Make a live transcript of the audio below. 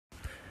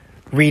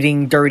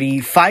Reading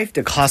 35,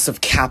 the cost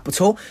of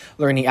capital.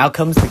 Learning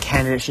outcomes. The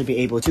candidate should be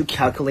able to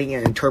calculate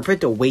and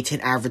interpret the weighted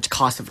average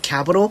cost of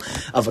capital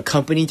of a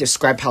company.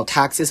 Describe how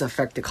taxes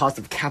affect the cost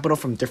of capital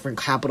from different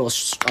capital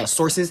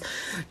sources.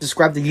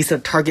 Describe the use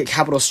of target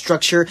capital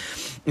structure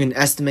in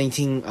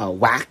estimating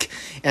WACC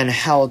and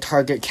how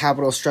target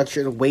capital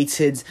structure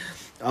weighted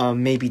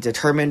may be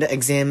determined.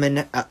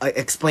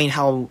 Explain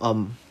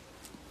how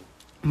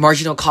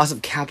marginal cost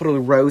of capital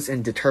rose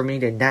in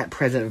determining the net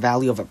present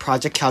value of a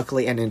project.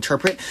 Calculate and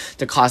interpret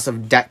the cost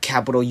of debt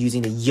capital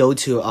using the yield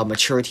to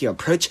maturity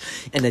approach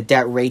and the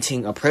debt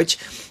rating approach.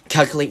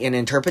 Calculate and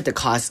interpret the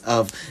cost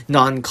of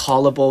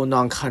non-callable,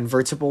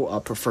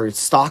 non-convertible preferred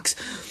stocks.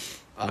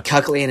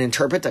 Calculate and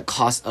interpret the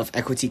cost of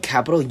equity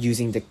capital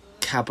using the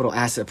capital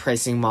asset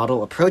pricing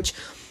model approach.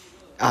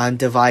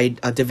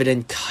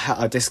 Dividend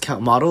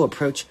discount model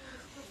approach.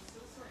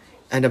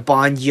 And the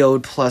bond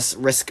yield plus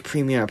risk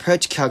premium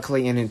approach.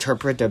 Calculate and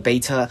interpret the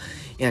beta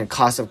and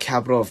cost of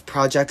capital of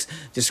projects.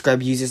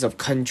 Describe uses of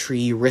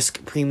country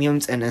risk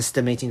premiums and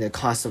estimating the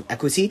cost of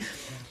equity.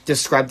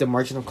 Describe the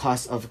marginal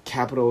cost of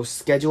capital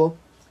schedule.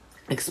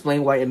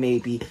 Explain why it may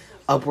be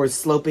upward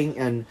sloping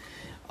and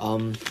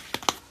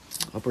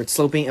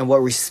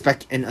what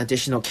respect in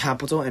additional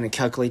capital, and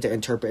calculate to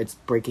interpret its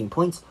breaking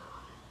points.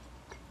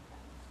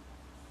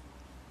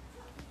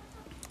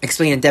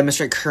 Explain and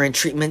demonstrate current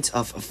treatment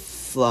of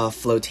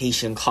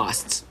flotation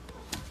costs.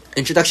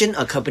 Introduction.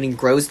 A company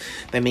grows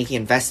by making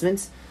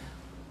investments.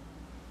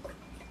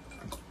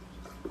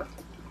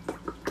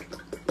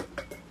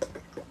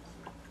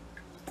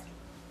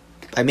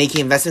 By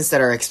making investments that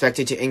are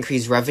expected to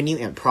increase revenue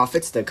and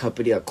profits, the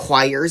company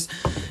acquires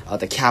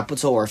the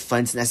capital or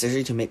funds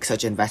necessary to make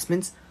such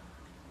investments.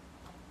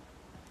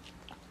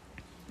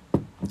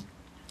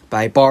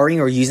 By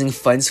borrowing or using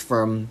funds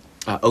from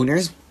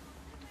owners.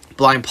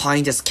 By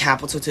applying this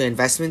capital to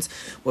investments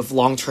with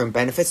long-term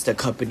benefits, the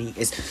company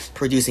is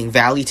producing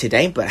value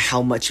today, but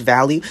how much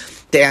value?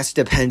 The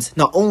answer depends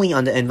not only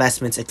on the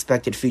investment's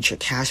expected future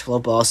cash flow,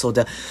 but also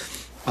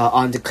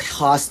on the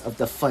cost of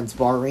the funds.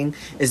 Borrowing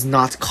is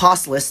not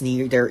costless,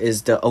 neither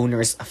is the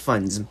owner's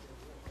funds.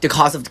 The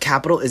cost of the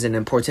capital is an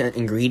important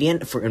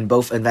ingredient in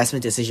both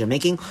investment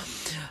decision-making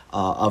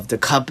of the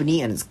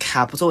company and its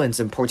capital, and it's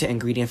an important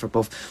ingredient for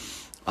both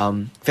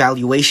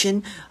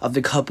valuation of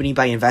the company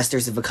by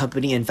investors. If a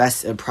company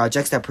invests in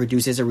projects that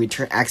produces a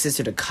return access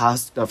to the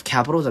cost of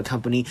capital, the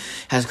company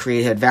has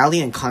created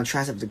value. In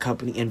contrast, if the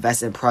company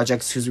invests in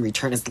projects whose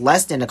return is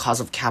less than the cost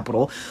of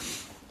capital,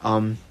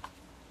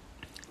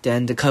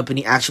 then the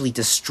company actually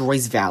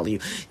destroys value.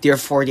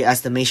 Therefore, the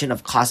estimation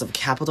of cost of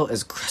capital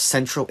is a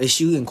central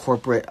issue in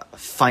corporate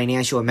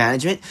financial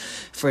management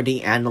for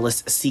the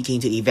analyst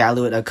seeking to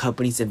evaluate a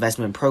company's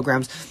investment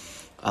programs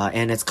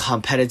and its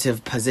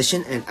competitive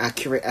position. An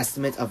accurate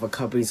estimate of a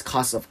company's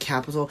cost of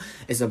capital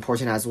is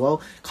important as well.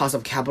 Cost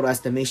of capital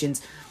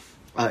estimations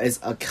is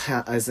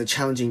a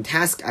challenging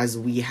task, as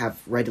we have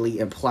readily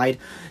implied.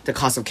 The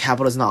cost of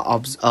capital is not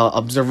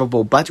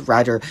observable, but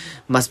rather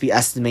must be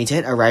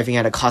estimated. Arriving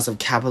at a cost of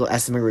capital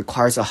estimate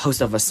requires a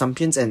host of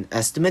assumptions and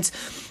estimates.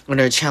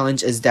 Another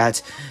challenge is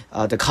that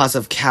the cost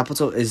of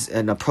capital is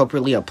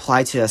inappropriately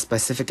applied to a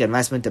specific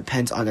investment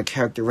depends on the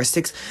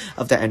characteristics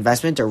of the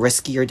investment. The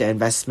riskier the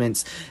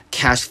investment's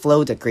cash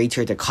flow, the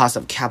greater the cost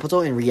of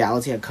capital. In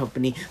reality, a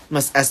company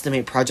must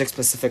estimate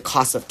project-specific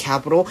costs of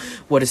capital.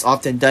 What is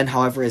often done,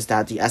 however, is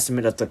that the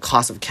estimate of the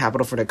cost of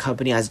capital for the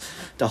company as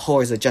the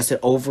whole is adjusted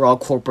overall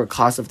corporate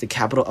cost of the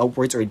capital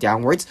upwards or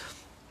downwards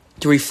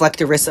to reflect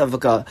the risk of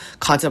a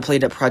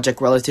contemplated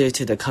project relative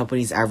to the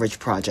company's average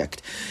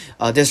project.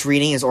 This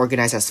reading is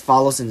organized as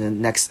follows. In the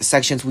next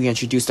sections, we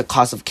introduce the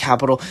cost of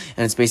capital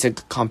and its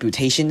basic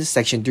computation.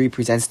 Section 3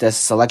 presents the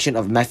selection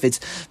of methods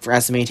for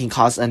estimating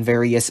costs and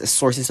various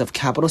sources of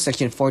capital.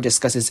 Section 4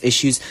 discusses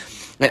issues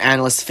an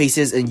analyst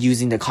faces in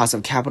using the cost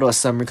of capital. A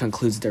summary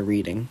concludes the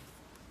reading.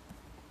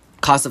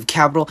 Cost of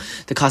capital.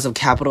 The cost of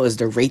capital is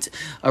the rate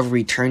of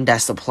return that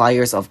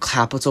suppliers of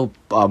capital,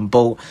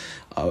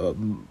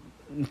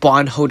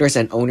 bondholders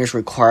and owners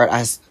require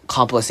as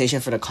compensation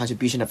for the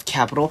contribution of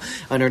capital.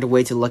 Another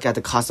way to look at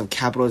the cost of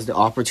capital is the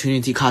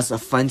opportunity cost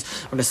of funds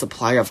from the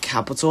supplier of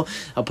capital.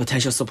 A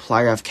potential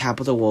supplier of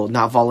capital will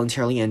not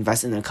voluntarily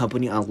invest in a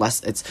company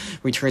unless its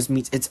returns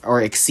meets its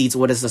or exceeds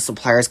what is the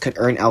suppliers could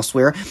earn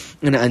elsewhere.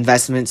 In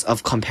investments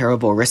of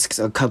comparable risks,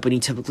 a company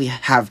typically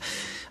have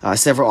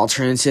several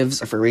alternatives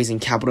for raising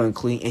capital,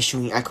 including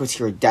issuing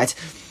equity or debt.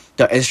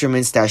 The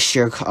instruments that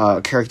share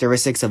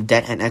characteristics of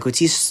debt and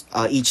equities,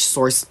 each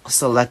source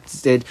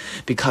selected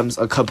becomes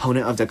a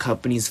component of the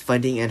company's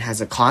funding and has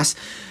a cost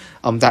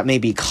that may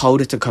be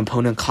called the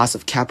component cost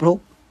of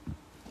capital.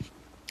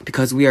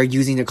 Because we are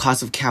using the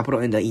cost of capital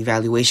in the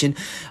evaluation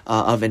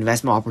of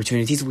investment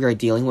opportunities, we are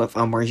dealing with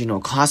a marginal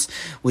cost,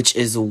 which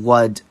it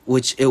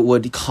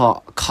would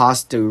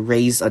cost to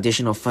raise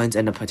additional funds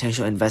in the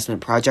potential investment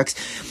projects.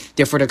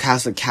 Therefore, the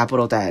cost of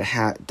capital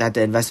that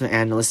the investment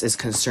analyst is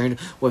concerned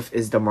with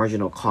is the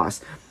marginal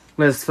cost.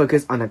 Let us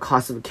focus on the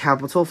cost of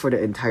capital for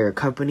the entire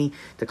company.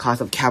 The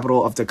cost of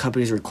capital of the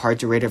company's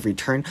required rate of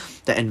return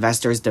that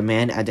investors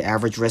demand at the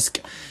average risk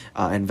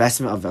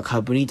investment of the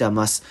company. The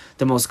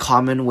most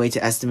common way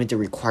to estimate the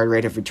required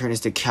rate of return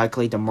is to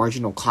calculate the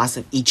marginal cost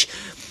of each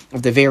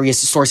of the various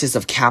sources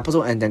of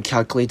capital and then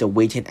calculate the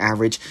weighted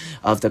average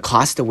of the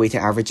cost. The weighted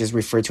average is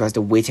referred to as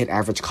the weighted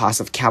average cost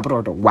of capital,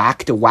 or the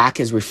WACC. The WACC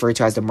is referred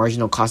to as the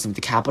marginal cost of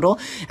the capital,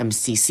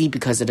 MCC,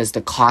 because it is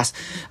the cost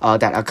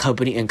that a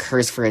company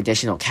incurs for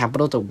additional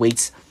capital. The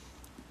weights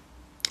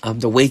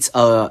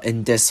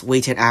in this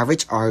weighted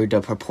average are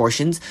the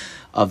proportions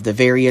of the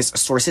various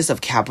sources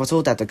of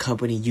capital that the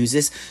company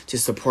uses to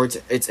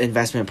support its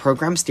investment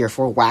programs.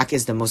 Therefore, WACC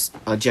is the most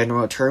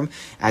general term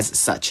as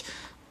such.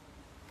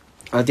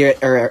 There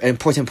are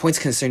important points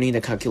concerning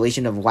the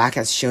calculation of WACC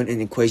as shown in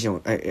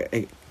equation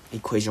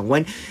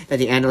 1 that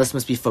the analyst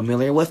must be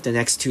familiar with. The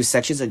next two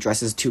sections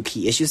addresses two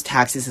key issues: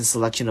 taxes and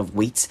selection of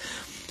weights.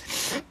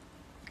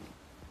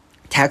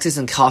 Taxes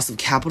and cost of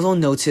capital.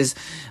 Notice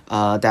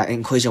that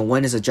in equation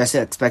 1 is addressed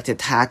expected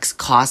tax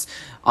costs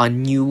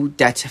on new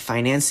debt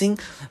financing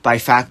by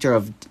factor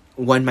of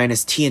 1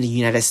 minus T in the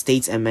United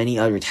States and many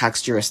other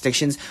tax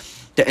jurisdictions.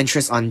 The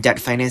interest on debt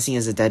financing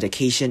is a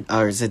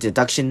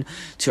deduction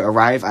to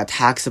arrive at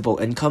taxable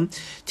income.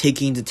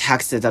 Taking the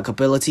tax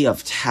deductibility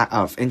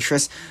of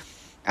interest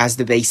as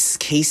the base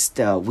case,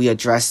 we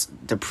address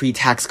the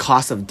pre-tax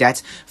cost of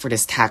debt for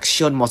this tax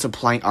shield.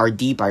 Multiplying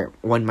RD by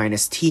 1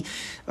 minus T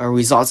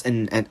results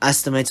in an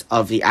estimate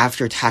of the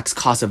after-tax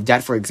cost of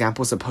debt. For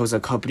example, suppose a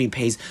company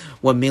pays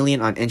 1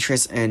 million on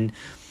interest and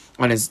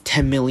on its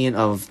 10 million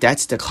of debt.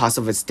 The cost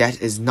of its debt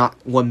is not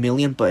 1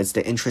 million, but it's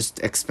the interest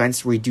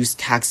expense reduced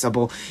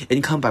taxable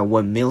income by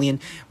 1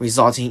 million,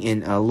 resulting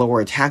in a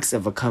lower tax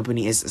if a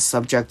company is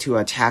subject to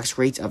a tax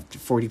rate of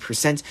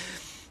 40%.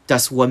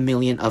 Thus, 1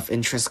 million of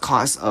interest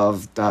cost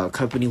of the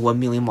company, 1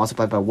 million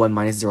multiplied by 1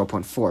 minus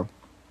 0.4.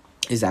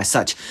 is as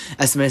such.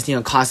 Estimating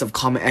the cost of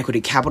common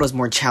equity capital is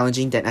more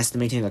challenging than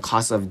estimating the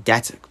cost of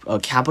debt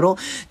capital.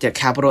 Debt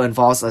capital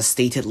involves a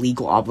stated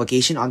legal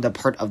obligation on the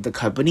part of the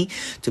company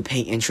to pay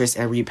interest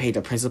and repay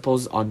the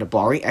principals on the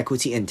borrowing.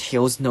 Equity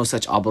entails no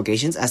such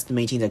obligations.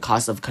 Estimating the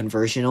cost of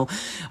conversional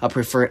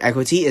preferred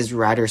equity is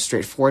rather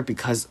straightforward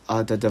because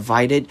the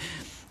divided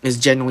is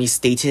generally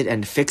stated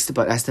and fixed,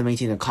 but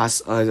estimating the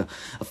cost of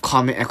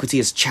common equity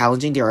is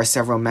challenging. There are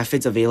several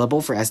methods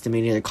available for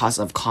estimating the cost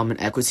of common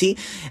equity,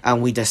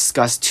 and we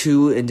discussed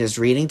two in this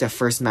reading. The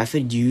first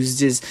method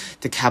uses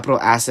the capital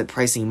asset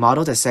pricing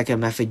model. The second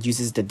method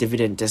uses the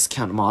dividend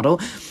discount model,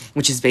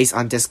 which is based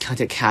on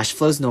discounted cash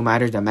flows. No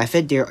matter the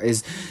method, there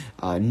is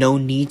no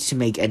need to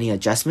make any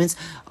adjustments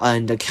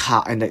in the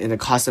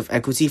cost of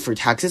equity for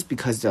taxes,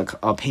 because the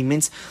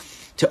payments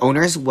to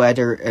owners,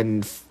 whether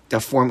in the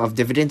form of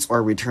dividends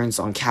or returns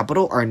on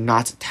capital, are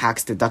not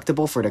tax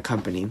deductible for the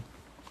company.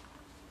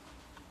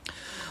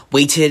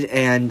 Weighted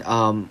and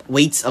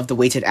weights of the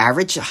weighted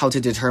average. How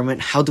do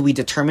we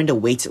determine the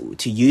weight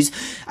to use?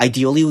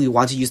 Ideally, we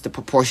want to use the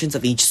proportions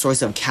of each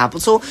source of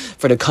capital.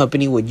 For the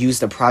company, would use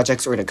the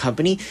projects or the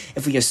company.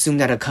 If we assume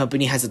that a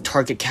company has a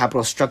target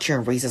capital structure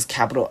and raises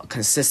capital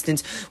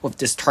consistent with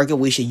this target,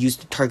 we should use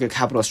the target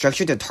capital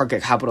structure. The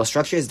target capital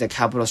structure is the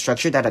capital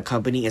structure that a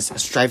company is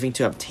striving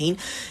to obtain.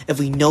 If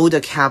we know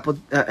the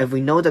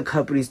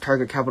company's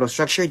target capital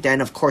structure, then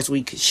of course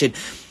we should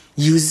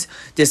use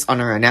this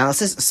on our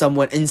analysis.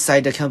 Someone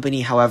outside of the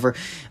company, however,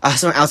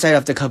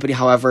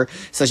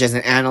 such as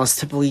an analyst,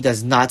 typically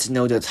does not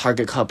know the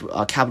target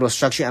capital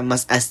structure and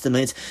must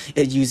estimate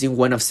it using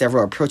one of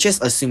several approaches.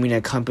 Assuming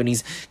a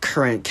company's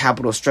current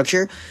capital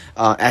structure,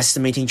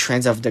 estimating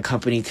trends of the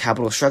company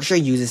capital structure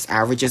uses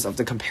averages of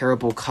the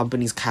comparable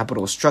company's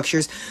capital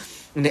structures.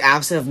 In the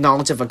absence of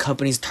knowledge of a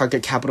company's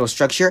target capital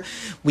structure,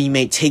 we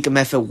may take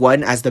method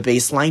 1 as the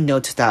baseline.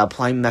 Note that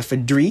applying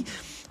method 3,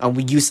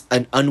 we use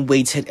an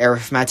unweighted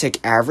arithmetic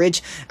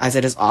average, as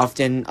it is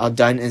often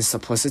done in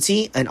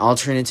simplicity. An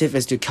alternative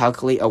is to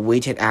calculate a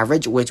weighted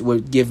average, which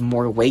would give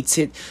more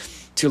weighted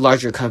to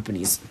larger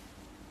companies.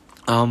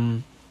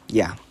 Applying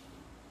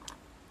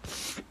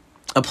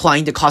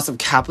the cost of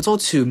capital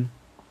to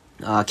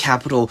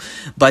capital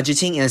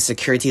budgeting and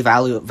security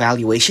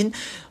valuation.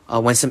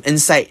 When some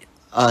insight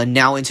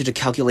now into the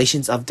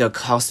calculations of the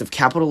cost of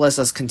capital, lets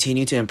us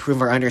continue to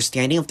improve our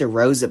understanding of the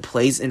roles it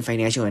plays in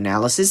financial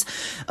analysis.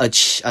 A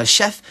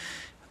chief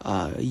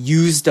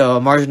used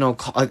the marginal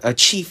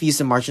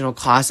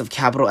cost of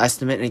capital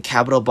estimate in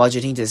capital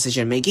budgeting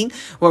decision making.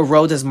 What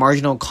role does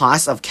marginal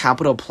cost of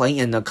capital play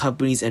in the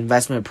company's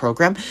investment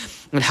program,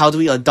 and how do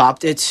we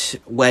adopt it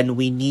when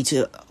we need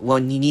to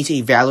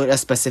evaluate a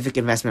specific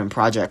investment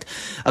project?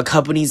 A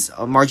company's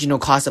marginal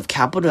cost of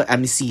capital,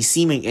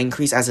 MCC, may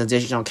increase as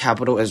additional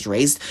capital is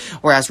raised,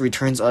 whereas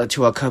returns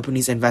to a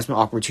company's investment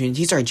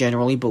opportunities are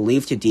generally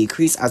believed to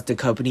decrease as the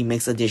company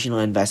makes additional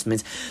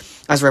investments,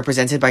 as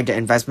represented by the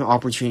investment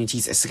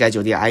opportunities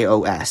schedule, the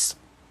IOS.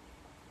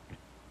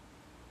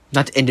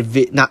 Not the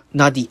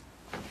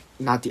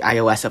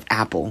iOS of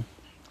Apple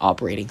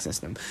operating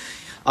system.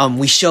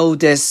 We show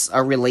this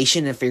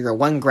relation in figure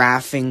 1,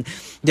 graphing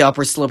the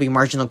upward sloping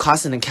marginal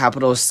cost and the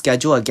capital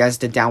schedule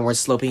against the downward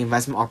sloping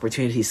investment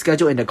opportunity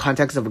schedule. In the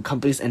context of a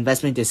company's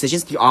investment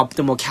decisions, the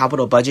optimal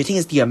capital budgeting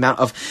is the amount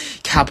of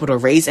capital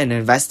raised and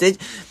invested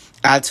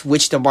at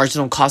which the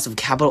marginal cost of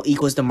capital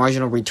equals the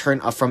marginal return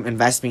from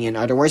investing. In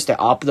other words, the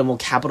optimal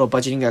capital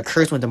budgeting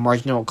occurs when the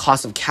marginal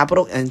cost of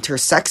capital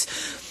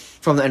intersects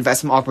from the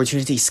investment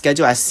opportunity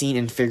schedule as seen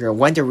in figure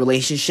 1. The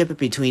relationship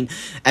between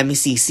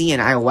MECC and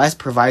IOS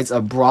provides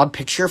a broad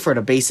picture for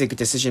the basic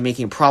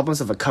decision-making problems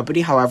of a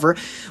company. However,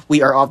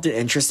 we are often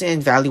interested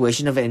in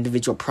valuation of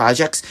individual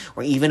projects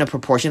or even a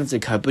proportion of the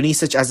company,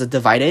 such as a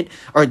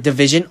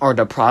division or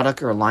the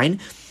product or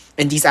line.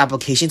 In these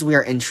applications, we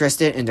are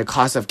interested in the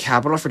cost of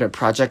capital for the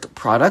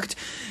product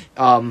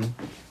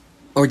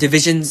or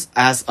divisions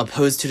as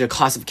opposed to the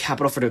cost of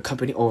capital for the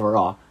company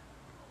overall.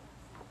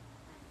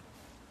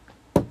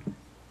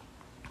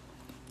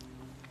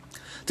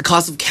 The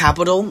cost of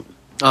capital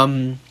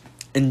in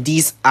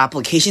these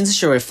applications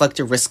should reflect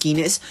the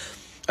riskiness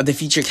of the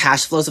future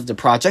cash flows of the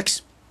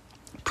products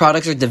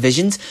or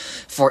divisions.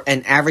 For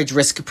an average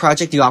risk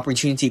project, the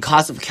opportunity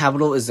cost of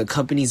capital is the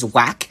company's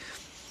WACC.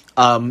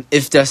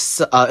 If the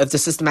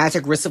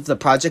systematic risk of the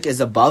project is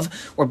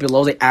above or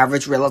below the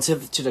average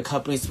relative to the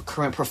company's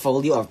current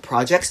portfolio of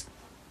projects,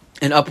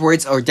 and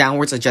upwards or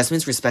downwards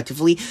adjustments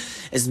respectively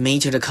is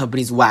made to the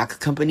company's WACC.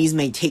 Companies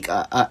may take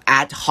a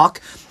ad hoc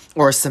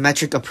or a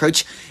symmetric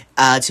approach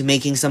to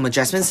making some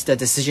adjustments. The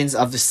decisions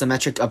of the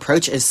symmetric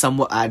approach is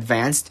somewhat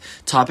advanced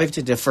topic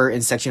to differ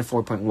in section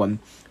 4.1.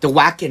 The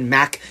WACC and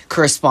MAC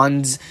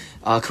corresponding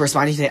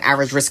to the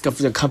average risk of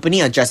the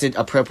company adjusted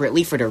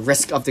appropriately for the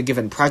risk of the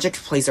given project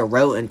plays a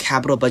role in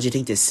capital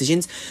budgeting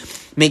decisions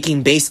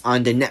making based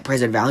on the net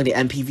present value, the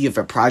NPV of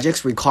the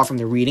projects. Recall from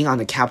the reading on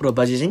the capital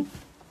budgeting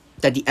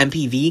that the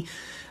NPV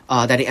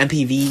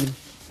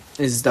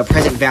is the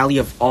present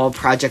value of all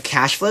project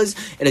cash flows.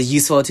 It is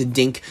useful to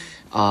think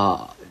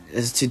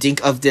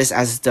of this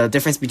as the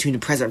difference between the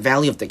present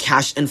value of the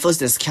cash inflows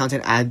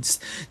discounted as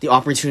the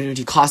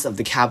opportunity cost of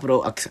the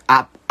capital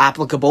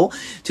applicable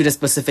to the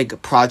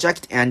specific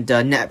project and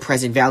the net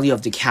present value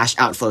of the cash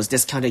outflows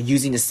discounted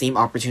using the same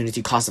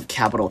opportunity cost of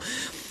capital.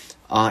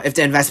 If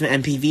the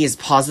investment NPV is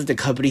positive, the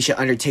company should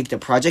undertake the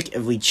project.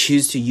 If we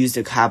choose to use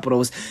the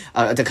company's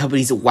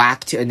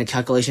WACC in the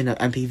calculation of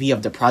NPV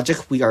of the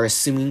project, we are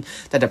assuming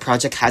that the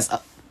project has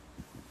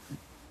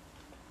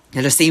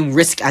the same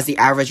risk as the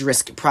average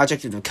risk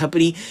project of the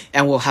company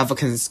and will have a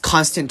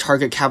constant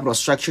target capital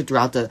structure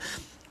throughout the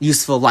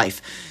useful life.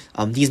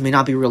 These may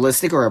not be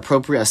realistic or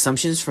appropriate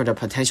assumptions for the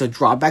potential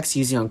drawbacks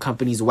using on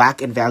company's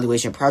WACC and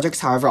valuation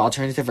projects. However,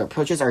 alternative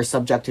approaches are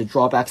subject to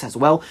drawbacks as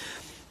well.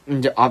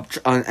 And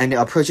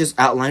the approaches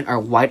outlined are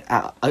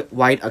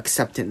wide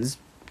acceptance.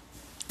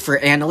 For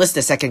analysts,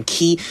 the second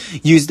key,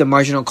 use the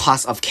marginal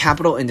cost of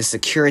capital in the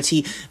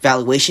security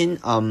valuation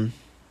and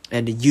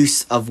the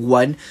use of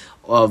one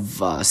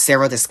of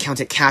several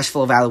discounted cash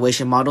flow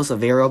valuation models. A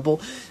variable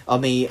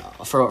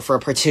for a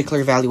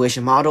particular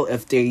valuation model,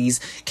 if these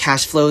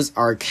cash flows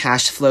are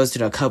cash flows to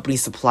the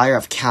company's supplier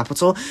of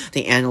capital,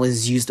 the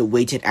analysts use the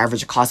weighted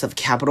average cost of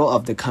capital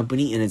of the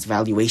company in its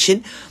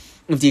valuation.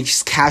 If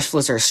these cash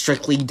flows are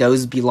strictly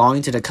those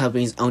belonging to the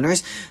company's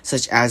owners,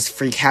 such as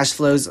free cash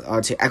flows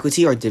to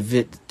equity or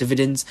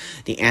dividends,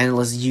 the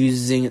analyst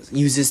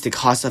uses the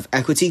cost of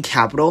equity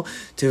capital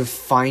to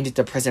find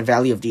the present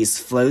value of these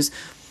flows.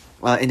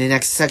 In the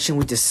next section,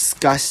 we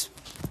discuss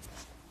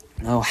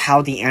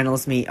how the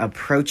analyst may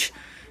approach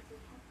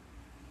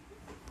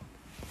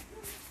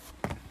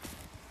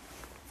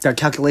the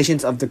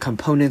calculations of the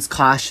components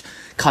cost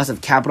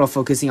of capital,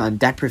 focusing on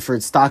debt,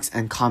 preferred stocks,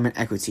 and common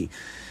equity.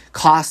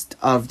 Cost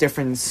of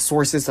different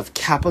sources of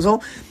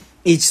capital.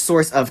 Each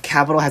source of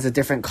capital has a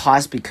different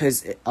cost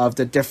because of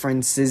the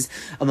differences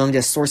among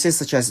the sources,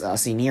 such as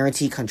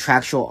seniority,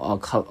 contractual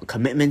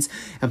commitments,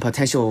 and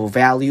potential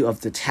value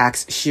of the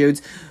tax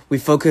shields. We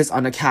focus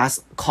on the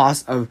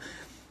cost of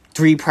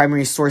three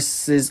primary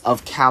sources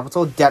of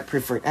capital: debt,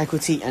 preferred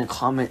equity, and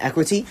common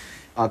equity.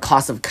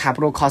 Cost of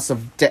capital, the cost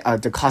of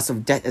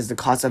debt is the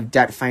cost of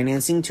debt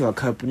financing to a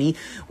company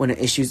when it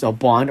issues a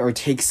bond or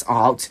takes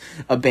out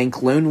a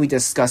bank loan. We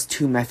discussed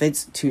two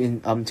methods to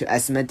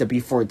estimate the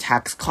before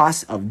tax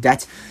cost of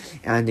debt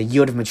and the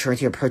yield of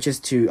maturity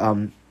approaches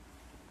to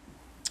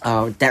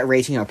debt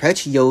rating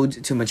approach.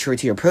 Yield to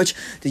maturity approach.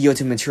 The yield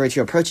to maturity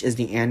approach is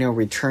the annual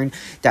return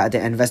that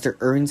the investor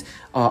earns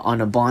on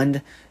a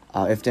bond.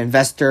 If the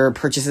investor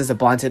purchases a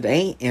bond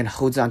today and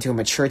holds on to a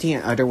maturity,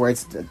 in other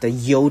words, the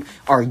yield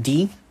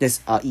RD, this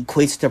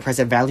equates to the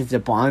present value of the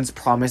bond's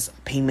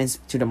promised payments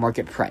to the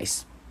market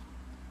price.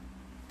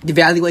 The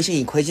valuation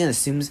equation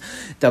assumes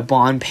the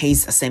bond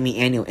pays a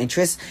semi-annual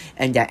interest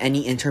and that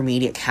any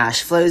intermediate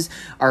cash flows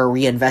are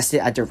reinvested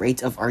at the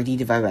rate of RD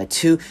divided by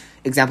 2.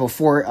 Example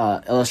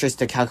 4 illustrates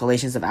the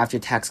calculations of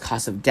after-tax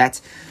cost of debt.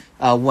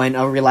 When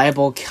a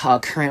reliable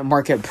current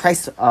market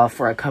price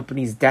for a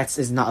company's debts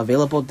is not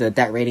available, the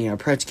debt rating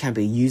approach can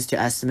be used to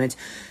estimate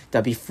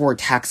the before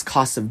tax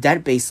cost of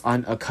debt based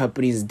on a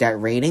company's debt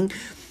rating.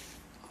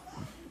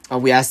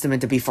 We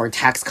estimate the before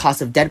tax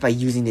cost of debt by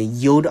using the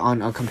yield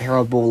on a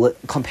comparably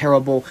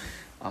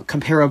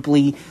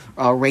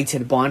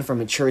rated bond for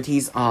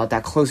maturities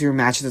that closely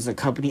matches a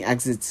company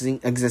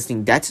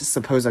existing debt.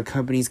 Suppose a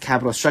company's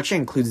capital structure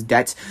includes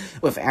debt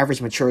with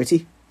average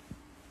maturity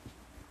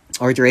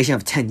or duration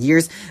of 10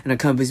 years, and the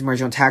company's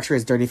marginal tax rate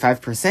is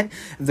 35%.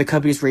 If the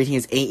company's rating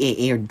is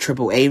AAA or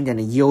AAA, then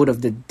the yield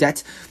of the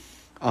debt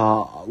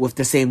with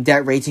the same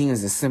debt rating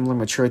as a similar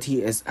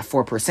maturity is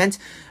 4%.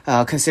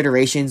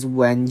 Considerations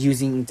when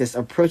using this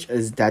approach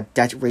is that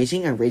debt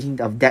rating and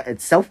rating of debt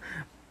itself,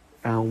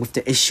 with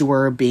the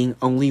issuer being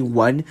only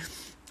one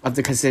of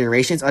the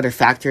considerations. Other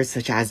factors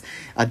such as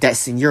debt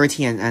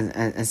seniority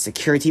and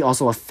security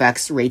also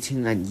affects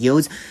rating and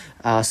yields.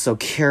 So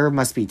care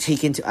must be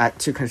taken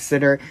to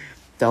consider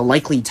the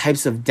likely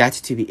types of debt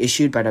to be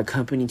issued by the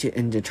company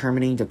in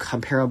determining the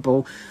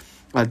comparable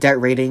debt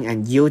rating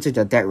and yield.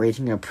 The debt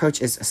rating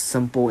approach is a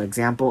simple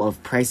example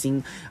of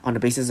pricing on the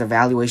basis of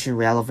valuation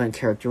relevant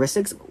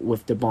characteristics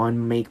with the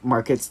bond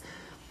markets.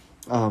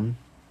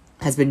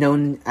 Has been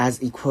known as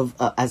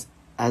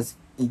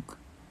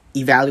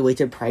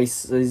evaluated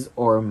prices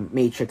or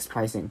matrix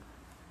pricing.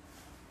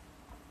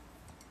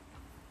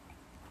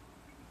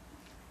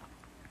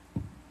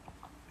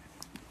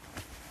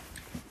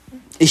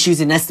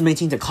 Issues in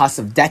estimating the cost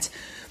of debt.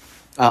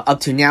 Up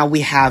to now,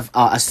 we have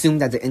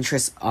assumed that the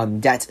interest on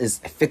debt is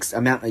a fixed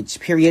amount each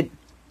period.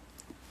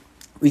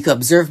 We could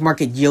observe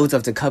market yields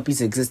of the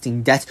company's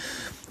existing debt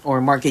or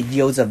market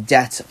yields of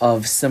debt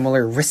of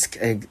similar risk,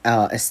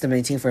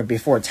 estimating for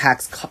before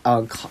tax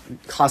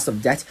cost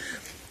of debt.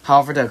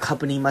 However, the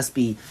company must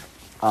be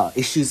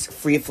issues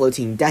free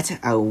floating debt,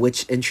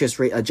 which interest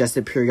rate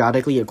adjusted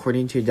periodically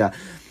according to the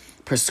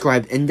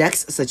prescribed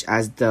index, such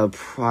as the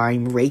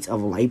prime rate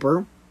of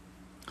LIBOR,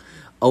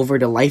 over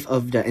the life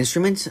of the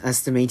instrument.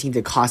 Estimating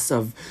the cost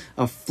of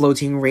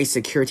floating rate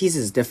securities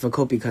is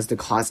difficult because the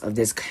cost of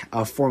this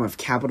form of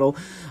capital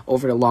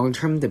over the long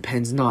term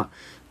depends not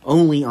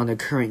only on the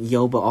current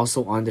yield but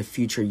also on the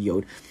future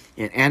yield.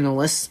 And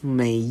analysts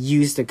may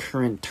use the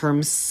current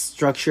term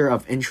structure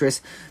of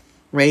interest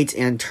rate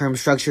and term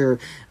structure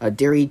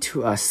theory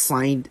to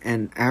assign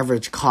an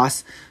average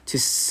cost to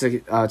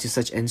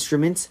such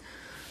instruments.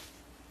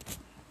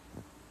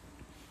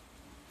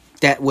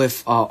 Debt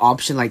with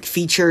option-like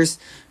features,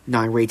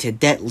 non-rated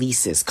debt,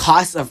 leases.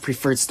 Cost of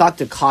preferred stock.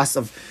 The cost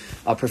of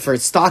preferred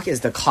stock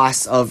is the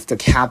cost of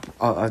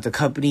the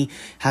company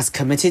has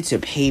committed to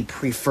pay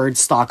preferred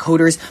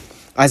stockholders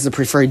as the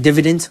preferred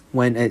dividend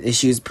when it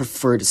issues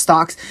preferred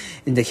stocks.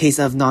 In the case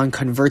of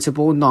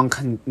non-convertible,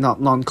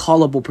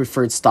 non-callable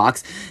preferred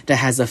stocks that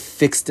has a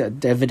fixed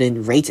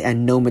dividend rate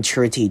and no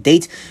maturity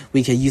date,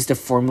 we can use the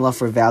formula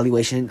for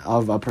valuation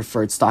of a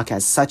preferred stock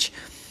as such.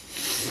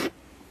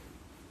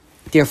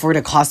 Therefore,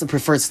 the cost of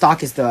preferred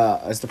stock is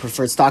the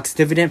preferred stock's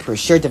dividend per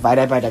share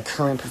divided by the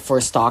current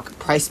preferred stock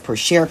price per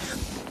share.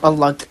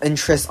 Unlike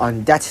interest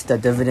on debt, the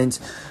dividends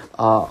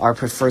our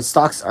preferred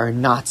stocks are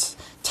not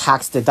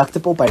tax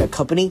deductible by the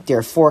company.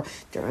 Therefore,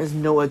 there is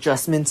no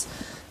adjustments.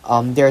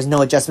 There is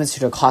no adjustments to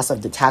the cost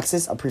of the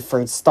taxes. A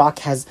preferred stock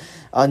has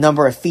a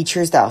number of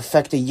features that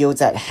affect the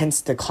yields at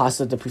hence the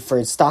cost of the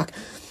preferred stock.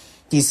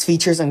 These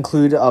features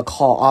include a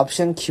call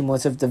option,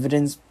 cumulative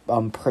dividends,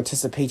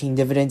 participating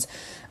dividends,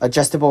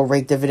 adjustable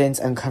rate dividends,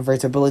 and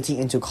convertibility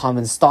into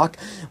common stock.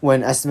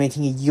 When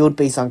estimating a yield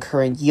based on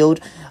current yield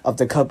of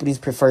the company's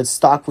preferred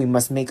stock, we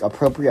must make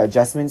appropriate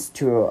adjustments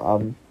to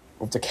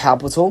of the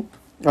capital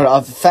or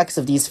of effects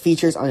of these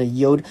features on the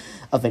yield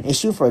of an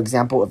issue. For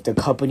example, if the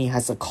company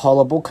has a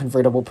callable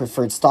convertible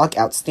preferred stock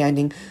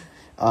outstanding,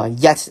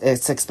 yet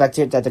it's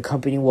expected that the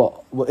company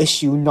will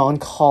issue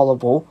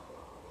non-callable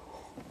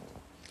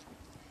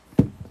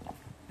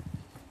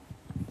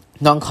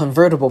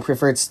non-convertible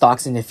preferred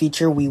stocks in the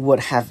future, we would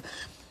have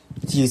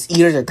to use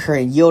either the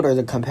current yield or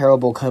the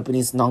comparable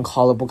company's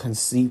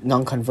non-callable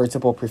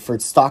non-convertible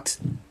preferred stocks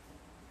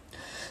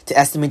to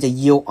estimate the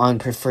yield on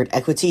preferred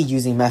equity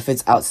using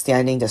methods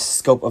outstanding the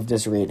scope of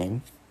this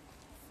rating.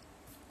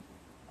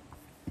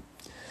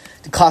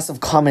 The cost of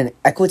common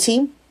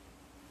equity.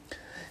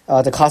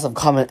 The cost of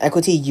common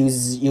equity,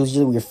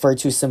 usually referred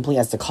to simply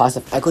as the cost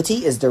of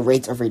equity, is the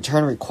rate of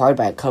return required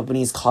by a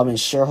company's common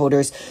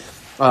shareholders.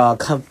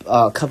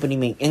 Company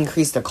may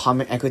increase the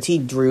common equity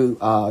through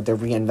the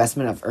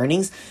reinvestment of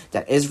earnings,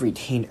 that is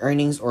retained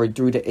earnings, or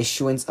through the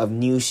issuance of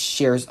new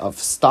shares of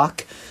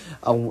stock.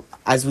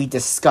 As we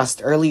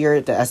discussed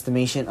earlier, the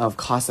estimation of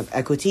cost of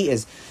equity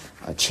is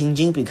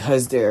changing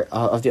because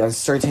of the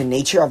uncertain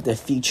nature of the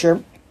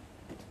future.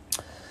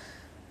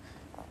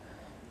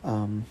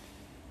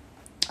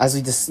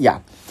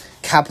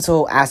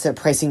 Capital asset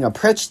pricing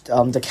approach.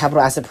 The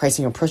capital asset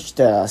pricing approach,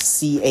 the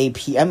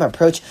CAPM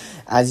approach,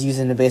 as used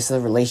in the basis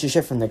of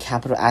relationship from the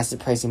capital asset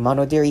pricing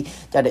model theory,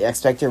 that the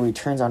expected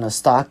returns on a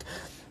stock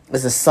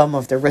is the sum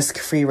of the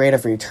risk-free rate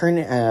of return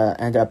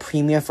and a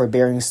premium for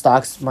bearing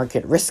stocks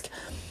market risk.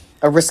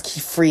 A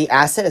risk-free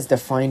asset is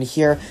defined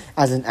here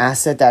as an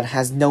asset that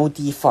has no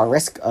default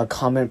risk. A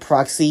common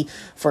proxy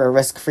for a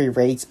risk-free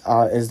rate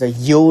is the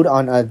yield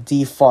on a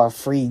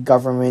default-free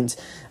government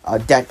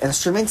debt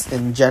instruments.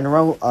 In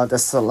general, the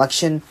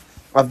selection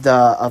of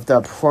the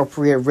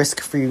appropriate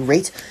risk-free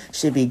rate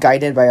should be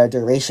guided by a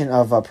duration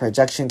of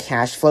projection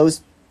cash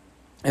flows.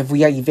 If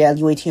we are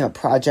evaluating a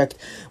project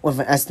with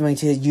an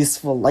estimated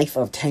useful life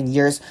of 10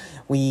 years,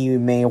 we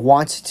may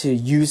want to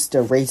use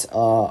the rate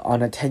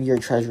on a 10-year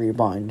treasury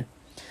bond.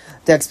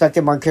 The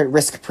expected market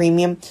risk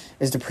premium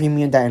is the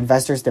premium that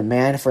investors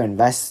demand for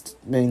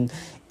investing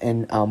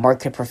in a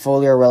market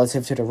portfolio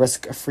relative to the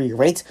risk-free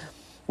rate.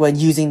 When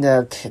using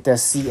the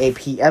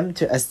CAPM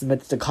to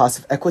estimate the cost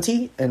of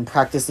equity, in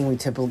practicing we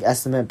typically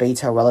estimate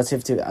beta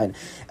relative to an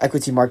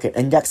equity market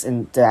index.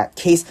 In that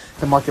case,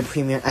 the market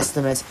premium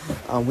estimate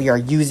we are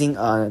using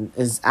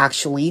is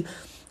actually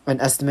an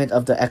estimate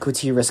of the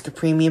equity risk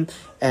premium.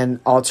 An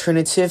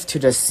alternative to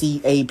the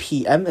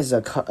CAPM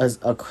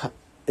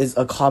is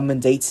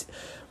accommodate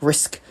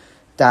risk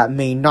that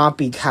may not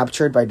be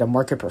captured by the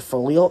market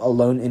portfolio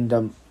alone in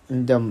the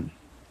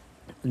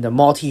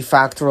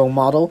multifactorial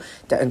model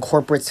that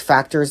incorporates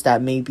factors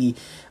that may be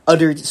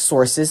other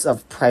sources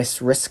of price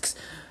risks,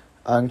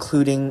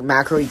 including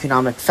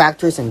macroeconomic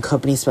factors and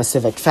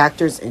company-specific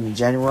factors in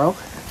general.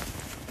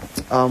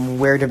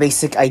 Where the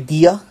basic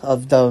idea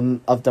of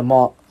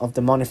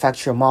the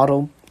manufacturer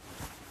model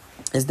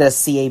is that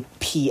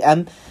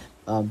CAPM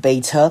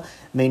beta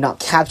may not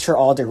capture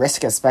all the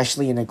risk,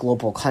 especially in a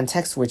global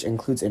context, which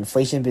includes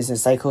inflation,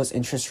 business cycles,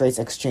 interest rates,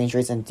 exchange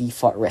rates, and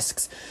default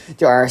risks.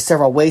 There are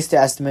several ways to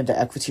estimate the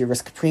equity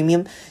risk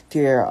premium.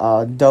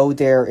 Though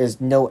there is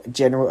no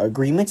general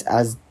agreement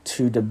as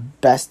to the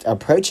best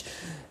approach.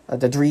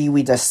 The three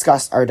we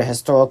discussed are the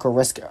historical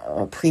risk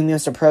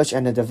premiums approach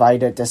and the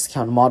divided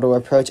discount model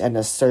approach and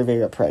the survey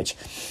approach.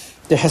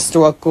 The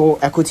historical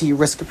equity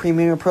risk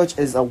premium approach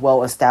is a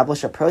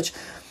well-established approach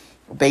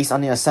based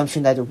on the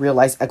assumption that the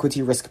realized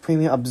equity risk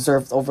premium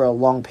observed over a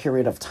long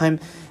period of time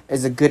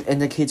is a good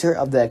indicator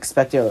of the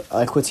expected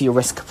equity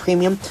risk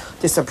premium.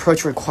 This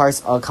approach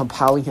requires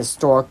compiling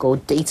historical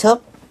data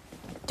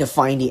to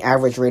find the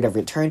average rate of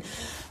return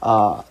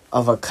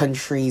of a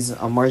country's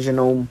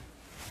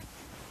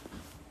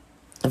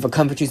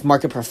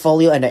market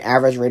portfolio and the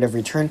average rate of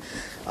return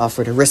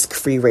for the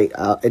risk-free rate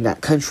in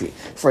that country.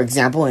 For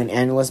example, an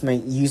analyst may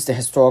use the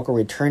historical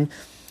return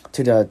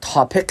to the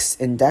Topics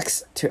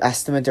Index to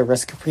estimate the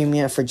risk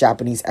premium for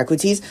Japanese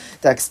equities.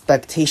 The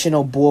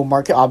expectational bull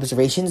market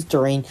observations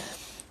during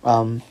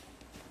the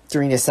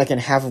second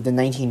half of the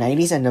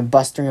 1990s and the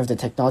busting of the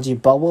technology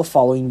bubble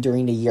following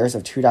during the years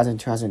of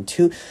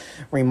 2000-2002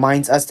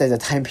 reminds us that the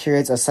time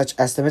periods of such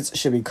estimates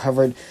should be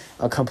covered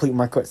complete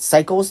market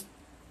cycles.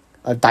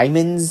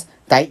 Dimson,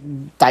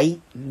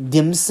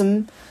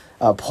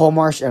 Paul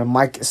Marsh, and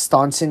Mike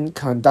Staunton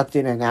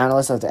conducted an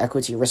analysis of the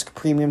equity risk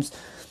premiums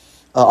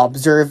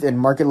observed in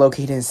market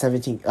located in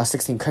 16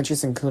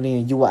 countries,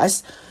 including the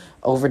U.S.,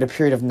 over the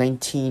period of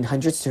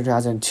 1900 to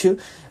 2002.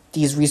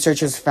 These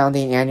researchers found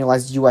the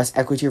annualized U.S.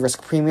 equity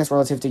risk premiums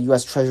relative to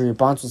U.S. Treasury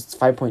bonds was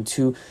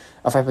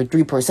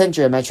 5.3%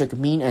 geometric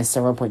mean and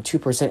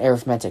 7.2%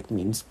 arithmetic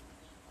means.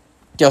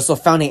 They also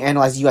found the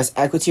annualized U.S.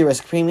 equity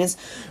risk premiums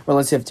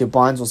relative to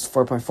bonds was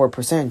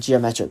 4.4%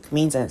 geometric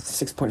means and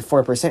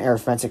 6.4%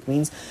 arithmetic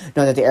means.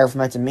 Note that the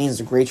arithmetic mean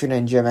is greater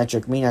than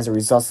geometric mean as a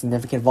result of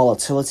significant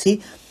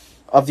volatility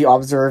of the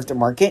observed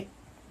market.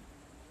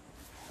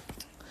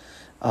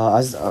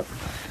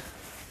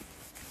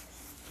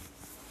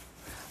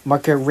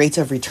 Market rate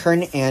of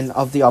return and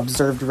of the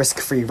observed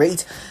risk-free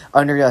rate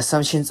under the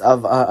assumptions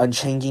of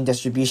unchanging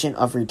distribution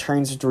of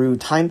returns through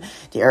time.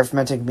 The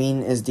arithmetic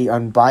mean is the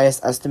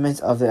unbiased estimate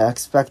of the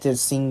expected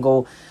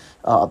single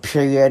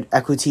period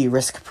equity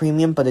risk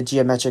premium, but the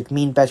geometric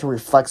mean better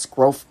reflects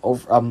growth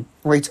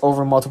rates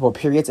over multiple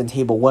periods. In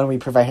Table 1, we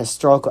provide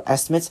historical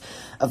estimates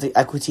of the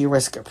equity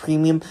risk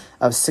premium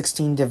of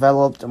 16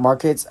 developed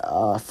markets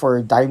for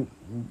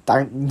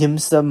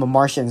Dimson,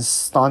 Marsh, and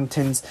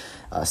Staunton's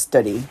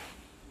study.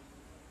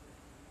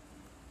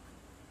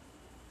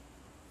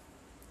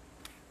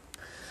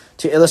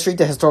 To illustrate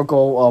the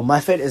historical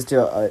method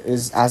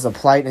is as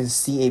applied in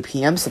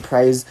CAPM.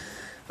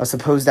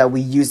 Suppose that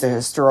we use the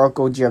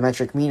historical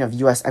geometric mean of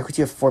U.S.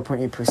 equity of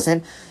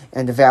 4.8%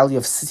 and the value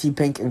of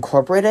Citibank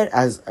Incorporated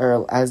as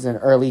in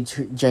early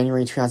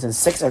January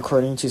 2006,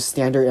 according to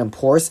Standard &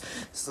 Poor's.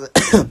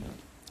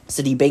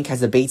 Citibank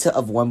has a beta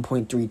of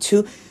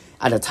 1.32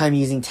 at a time,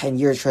 using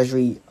 10-year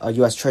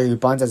U.S. Treasury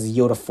bonds as a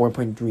yield of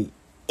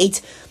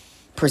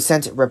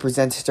 4.38%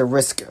 represents the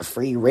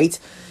risk-free rate.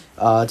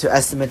 To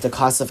estimate the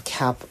cost of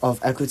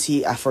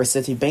equity for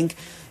Citibank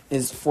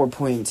is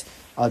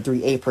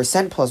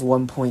 4.38% plus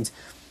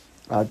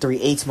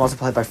 1.38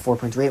 multiplied by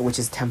 4.38, which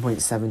is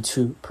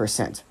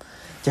 10.72%.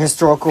 The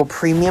historical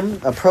premium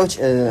approach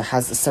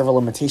has several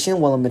limitations.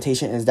 One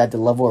limitation is that the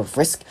level of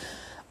risk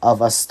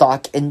of a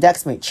stock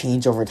index may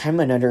change over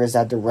time. Another is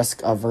that the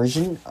risk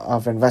aversion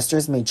of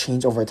investors may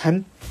change over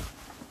time.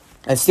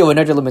 And still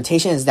another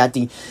limitation is that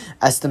the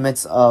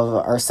estimates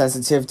are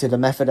sensitive to the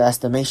method of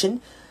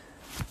estimation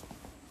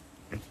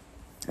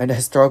and the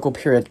historical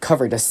period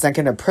covered. The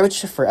second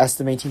approach for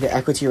estimating the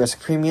equity risk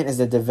premium is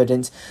the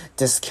dividend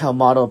discount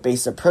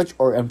model-based approach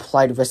or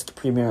implied risk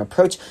premium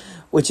approach,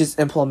 which is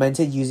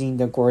implemented using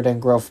the Gordon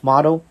growth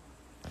model.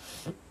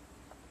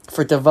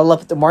 For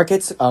developed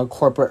markets,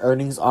 corporate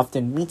earnings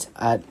often meet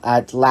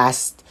at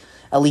least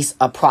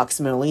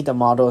approximately the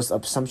model's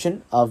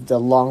assumption of the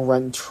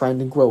long-run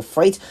trend growth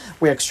rate.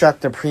 We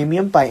extract the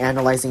premium by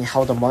analyzing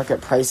how the market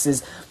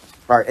prices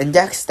are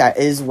indexed. That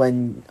is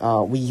when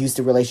we use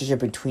the relationship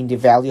between the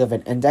value of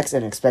an index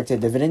and expected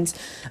dividends,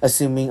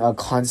 assuming a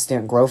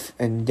constant growth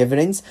in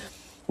dividends.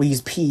 We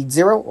use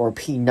P0 or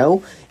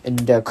P0 in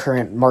the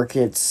current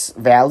market's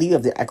value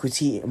of the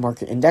equity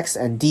market index,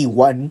 and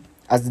D1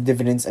 as the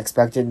dividends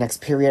expected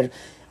next period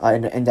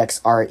in the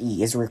index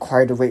RE is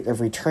required rate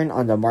of return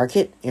on the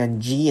market,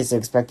 and G is the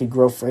expected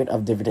growth rate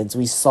of dividends.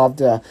 We solved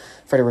for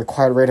the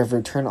required rate of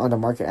return on the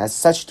market as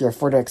such.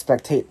 Therefore, the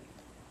expected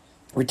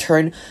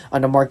return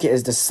on the market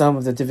is the sum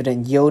of the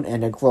dividend yield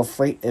and the growth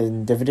rate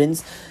in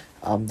dividends.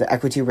 The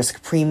equity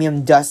risk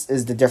premium thus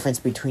is the difference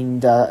between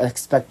the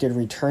expected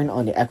return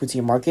on the equity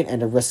market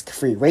and the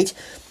risk-free rate.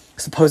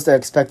 Suppose the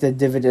expected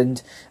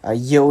dividend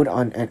yield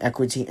on an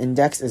equity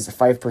index is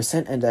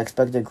 5% and the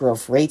expected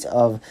growth rate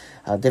of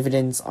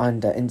dividends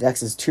on the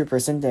index is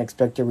 2%. The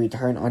expected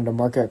return on the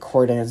market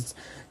according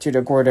to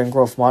the Gordon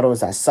growth model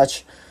is as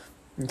such.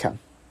 Okay.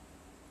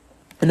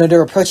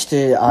 Another approach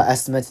to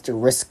estimate the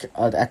risk,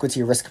 the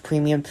equity risk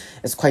premium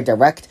is quite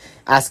direct.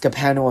 Ask a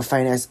panel of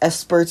finance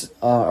experts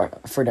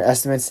for the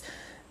estimates.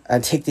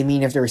 Take the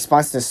mean of the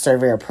response to the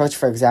survey approach,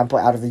 for example,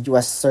 out of the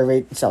U.S.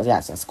 survey. So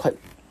it's quite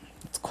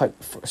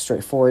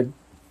straightforward.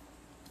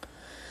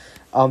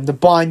 The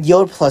bond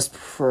yield plus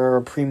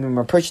premium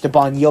approach. The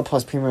bond yield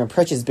plus premium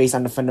approach is based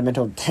on the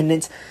fundamental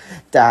tenet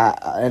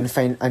that in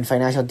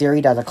financial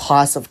theory that the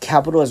cost of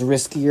capital is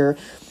riskier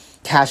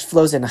cash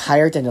flows and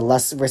higher than the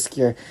less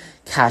riskier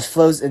cash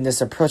flows. In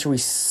this approach, we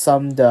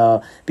sum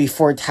the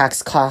before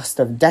tax cost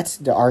of debt,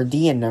 the RD,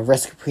 and the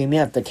risk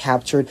premium of the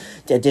captured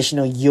the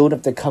additional yield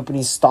of the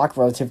company's stock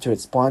relative to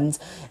its bonds.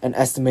 An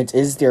estimate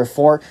is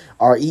therefore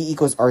RE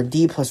equals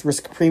RD plus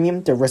risk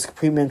premium. The risk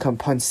premium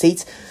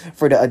compensates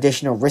for the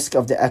additional risk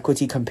of the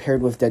equity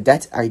compared with the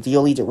debt.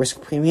 Ideally, the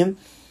risk premium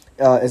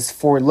is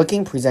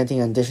forward-looking, presenting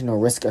an additional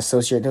risk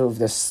associated with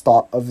the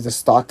stock of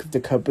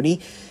the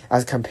company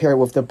as compared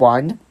with the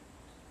bond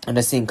in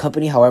the same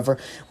company. However,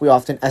 we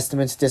often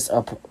estimate this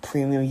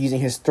premium using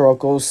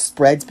historical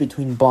spreads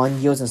between bond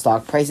yields and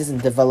stock prices in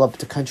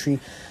developed country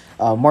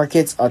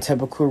markets. A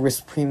typical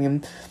risk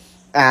premium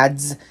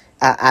added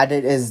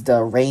is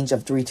the range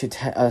of 3 to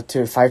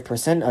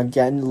 5%.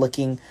 Again,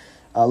 looking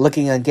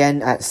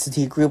again at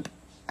Citigroup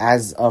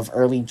as of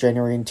early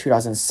January in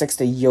 2006,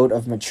 the yield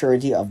of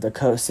maturity of the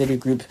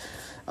Citigroup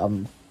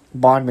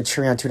bond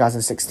maturing in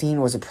 2016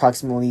 was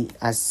approximately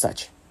as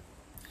such.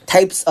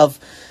 Types of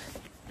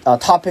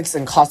topics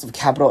and cost of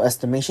capital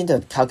estimation.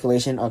 The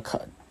calculation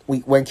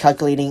when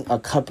calculating a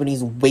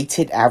company's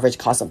weighted average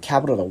cost of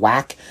capital, the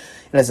WACC,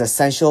 it is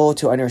essential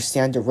to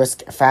understand the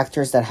risk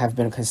factors that have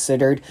been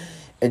considered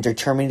in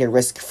determining the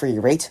risk-free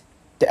rate,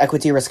 the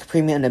equity risk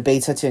premium, and the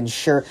beta to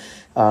ensure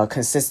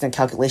consistent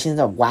calculations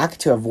of WACC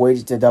to avoid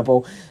the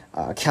double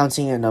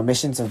counting and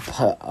omissions of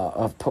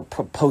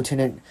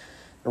potent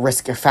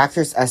risk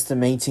factors.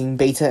 Estimating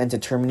beta and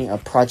determining a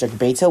project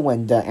beta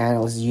when the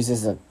analyst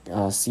uses a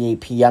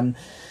CAPM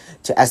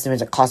to estimate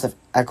the cost of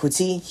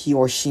equity. He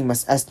or she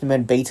must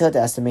estimate beta.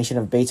 The estimation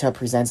of beta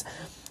presents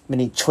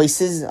many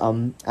choices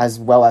as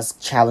well as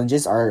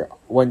challenges.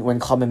 One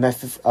common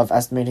method of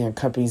estimating a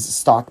company's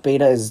stock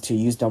beta is to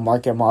use the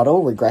market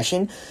model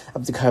regression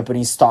of the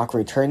company's stock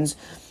returns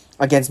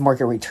against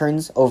market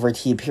returns over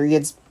T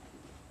periods.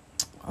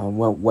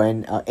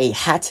 When A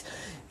hat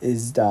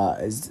is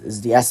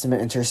the estimate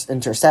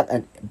intercept,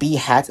 and B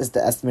hat is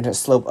the estimated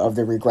slope of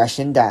the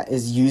regression that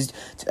is used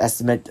to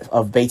estimate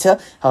of beta.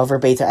 However,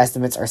 beta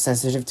estimates are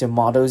sensitive to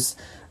models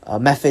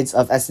methods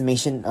of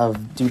estimation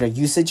of due to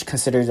usage.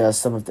 Consider the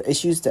sum of the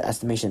issues, the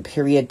estimation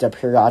period, the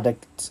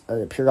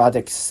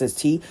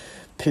periodicity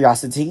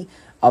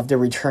of the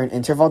return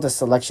interval, the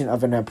selection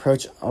of an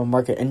approach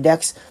market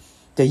index,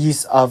 the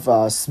use of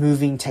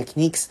smoothing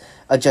techniques,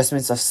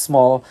 adjustments of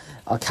small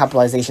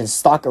capitalization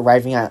stock.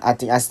 Arriving at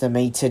the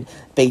estimated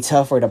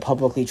beta for the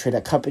publicly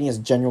traded company is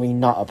generally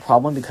not a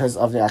problem because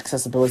of the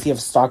accessibility of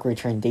stock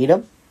return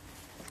data.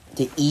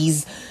 The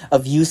ease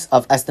of use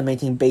of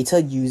estimating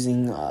beta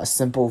using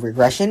simple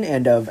regression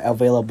and of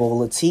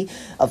availability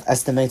of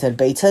estimated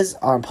betas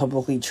on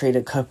publicly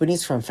traded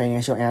companies from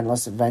financial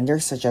analyst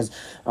vendors such as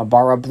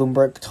Barra,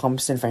 Bloomberg,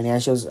 Thomson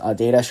Financial's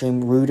data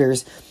stream,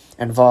 Reuters,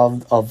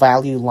 involved a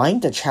value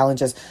line. The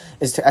challenge is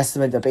to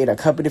estimate the beta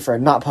company for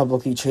not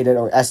publicly traded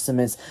or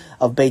estimates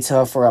of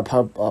beta for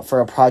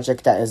a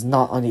project that is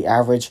not on the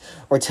average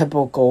or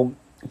typical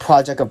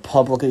project of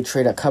publicly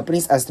traded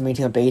companies.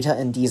 Estimating a beta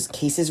in these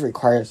cases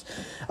requires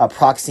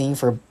proxying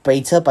for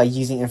beta by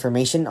using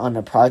information on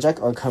a project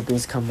or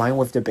companies combined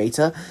with the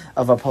beta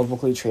of a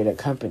publicly traded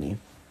company.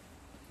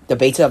 The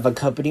beta of a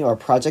company or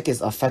project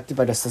is affected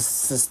by the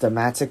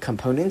systematic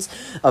components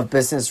of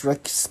business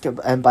risk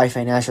and by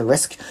financial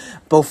risk.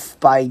 Both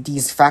by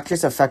these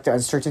factors affect the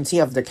uncertainty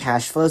of the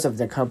cash flows of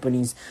the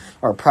companies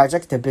or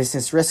project. The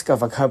business risk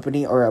of a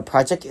company or a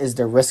project is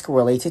the risk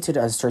related to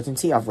the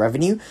uncertainty of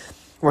revenue,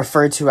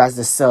 referred to as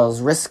the sales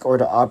risk or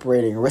the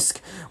operating risk,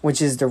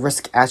 which is the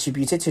risk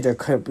attributed to the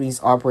company's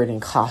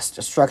operating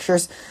cost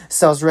structures.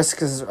 Sales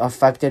risk is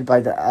affected by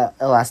the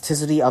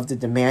elasticity of the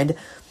demand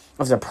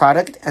of the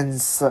product and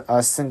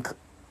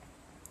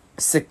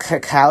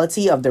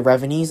cyclicality of the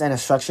revenues and the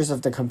structures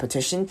of the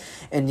competition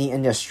in the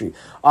industry.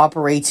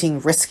 Operating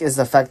risk is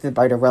affected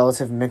by the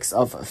relative mix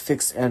of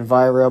fixed and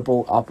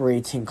variable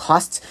operating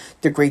costs.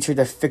 The greater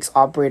the fixed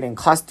operating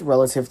cost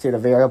relative to the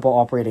variable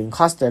operating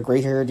cost, the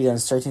greater the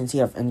uncertainty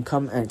of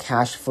income and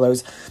cash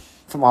flows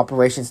from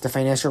operations. The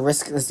financial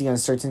risk is the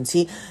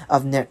uncertainty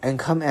of net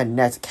income and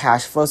net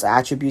cash flows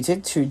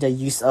attributed to the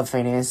use of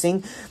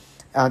financing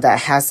that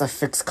has a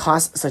fixed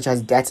cost, such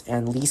as debt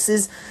and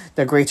leases.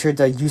 The greater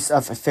the use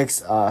of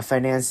fixed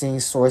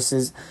financing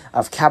sources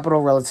of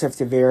capital relative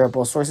to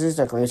variable sources,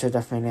 the greater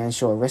the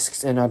financial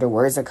risks. In other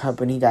words, a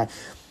company that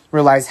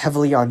relies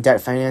heavily on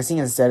debt financing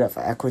instead of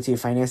equity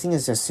financing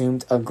is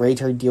assumed a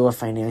greater deal of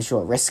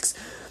financial risks.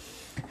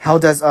 How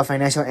does a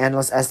financial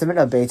analyst estimate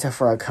a beta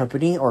for a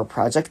company or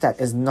project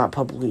that is not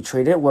publicly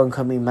traded? One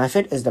common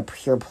method is the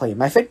pure play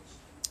method,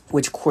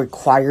 which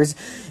requires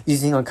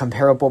using a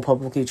comparable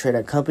publicly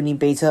traded company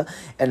beta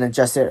and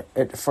adjusted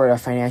it for the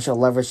financial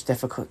leverage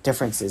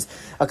differences.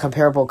 A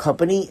comparable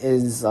company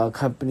is a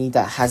company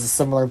that has a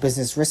similar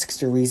business risks.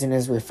 The reason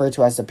is referred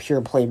to as the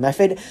pure play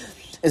method.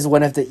 Is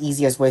one of the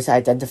easiest ways to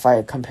identify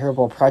a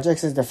comparable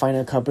projects is to find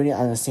a company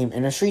on the same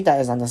industry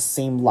that is on the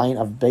same line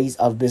of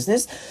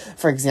business.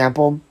 For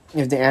example,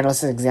 if the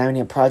analyst is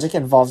examining a project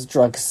involves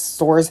drug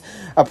stores,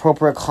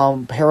 appropriate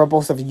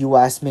comparables of the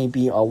U.S. may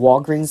be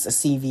Walgreens,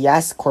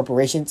 CVS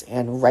corporations,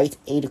 and Rite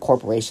Aid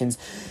corporations.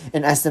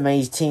 In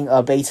estimating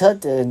a beta,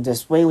 in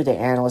this way, the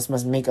analyst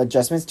must make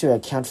adjustments to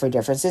account for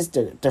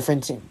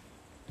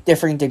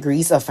different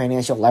degrees of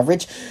financial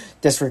leverage.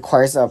 This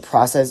requires a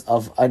process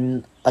of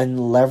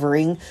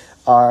unlevering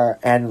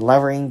and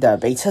levering the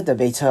beta. The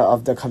beta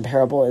of the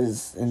comparable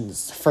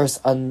is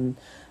first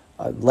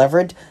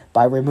unlevered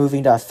by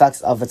removing the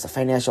effects of its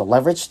financial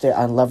leverage. The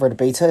unlevered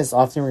beta is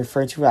often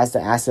referred to as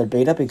the asset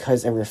beta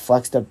because it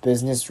reflects the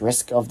business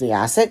risk of the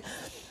asset.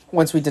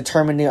 Once we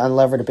determine the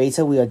unlevered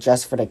beta, we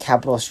adjust for the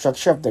capital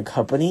structure of the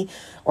company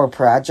or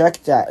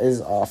project that is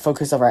a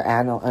focus of our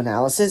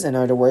analysis. In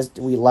other words,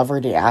 we lever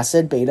the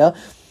asset beta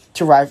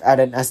to arrive at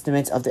an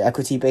estimate of the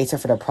equity beta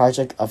for the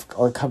project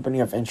or company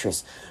of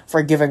interest.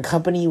 For a given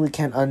company, we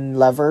can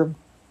unlever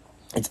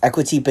its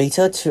equity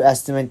beta to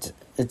estimate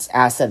its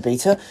asset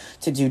beta.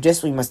 To do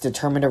this, we must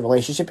determine the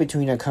relationship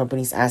between a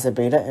company's asset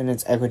beta and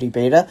its equity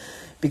beta.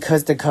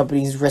 Because the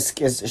company's risk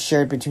is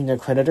shared between the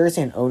creditors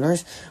and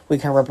owners, we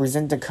can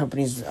represent the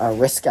company's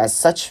risk as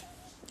such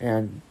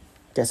and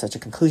get such a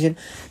conclusion.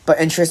 But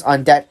interest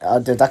on debt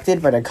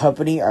deducted by the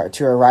company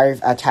to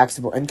arrive at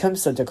taxable income.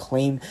 So the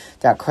claim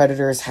that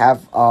creditors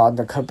have on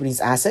the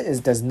company's asset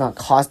does not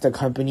cost the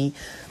company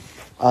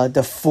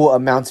the full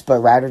amount, but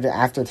rather the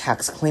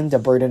after-tax claim. The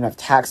burden of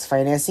tax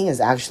financing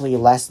is actually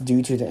less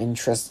due to the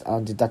interest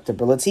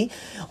deductibility.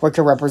 We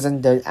can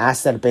represent the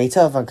asset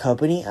beta of a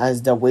company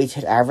as the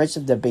weighted average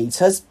of the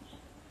betas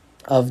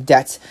of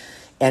debt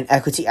and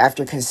equity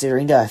after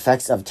considering the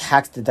effects of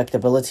tax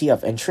deductibility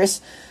of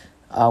interest.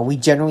 We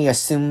generally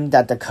assume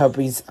that the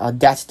company's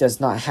debt does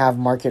not have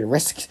market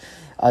risk.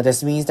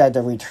 This means that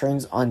the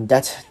returns on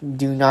debt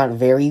do not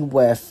vary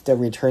with the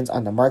returns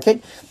on the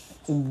market,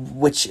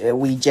 which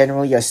we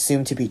generally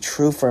assume to be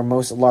true for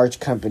most large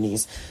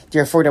companies.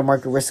 Therefore, the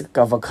market risk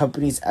of a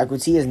company's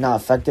equity is not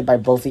affected by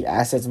both the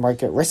asset's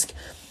market risk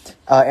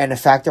and a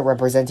factor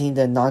representing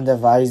the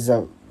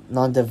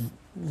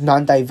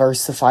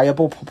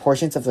non-diversifiable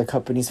proportions of the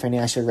company's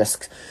financial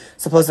risks.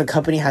 Suppose the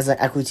company has an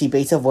equity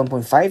beta of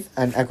 1.5,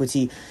 an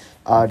equity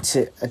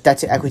debt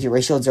to equity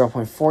ratio of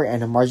 0.4,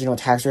 and a marginal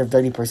tax rate of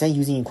 30%.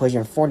 Using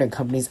equation 4, the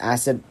company's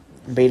asset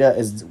beta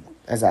is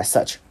as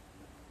such.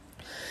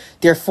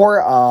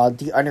 Therefore,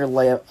 the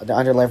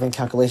underlying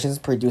calculations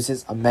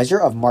produces a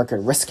measure of market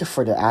risk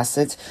for the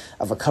assets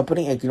of a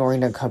company.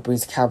 Ignoring the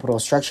company's capital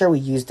structure, we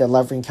use the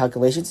levering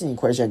calculations in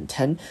equation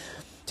 10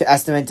 to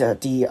estimate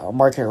the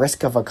market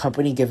risk of a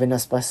company given a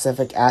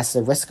specific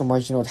asset risk,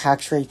 marginal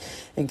tax rate,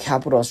 and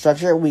capital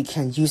structure. We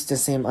can use the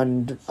same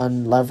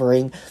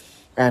unlevering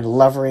and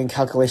levering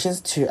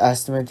calculations to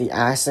estimate the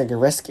asset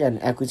risk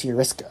and equity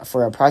risk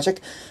for a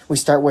project. We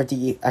start with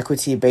the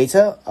equity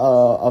beta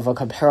of a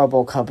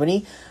comparable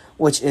company,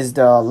 which is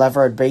the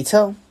levered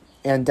beta,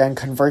 and then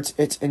convert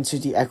it into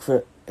the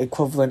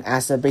equivalent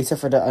asset beta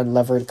for the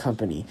unlevered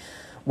company.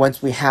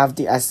 Once we have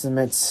the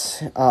estimates,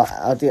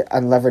 the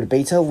unlevered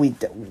beta,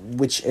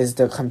 which is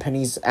the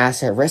company's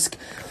asset risk,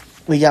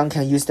 we then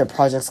can use the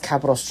project's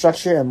capital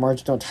structure and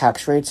marginal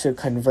tax rate to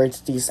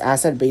convert these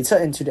asset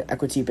beta into the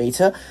equity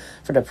beta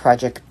for the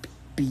project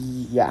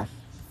B. Yeah.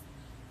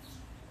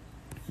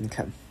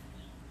 Okay.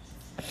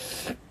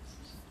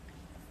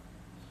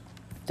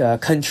 The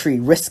country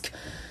risk.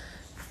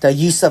 The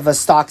use of a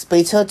stock's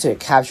beta to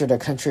capture the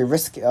country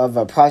risk of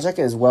a project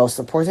is well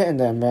supported in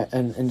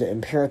the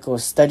empirical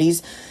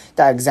studies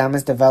that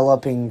examines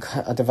developed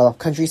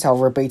countries.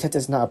 However, beta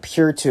does not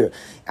appear to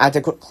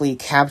adequately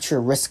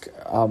capture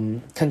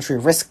country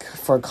risk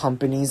for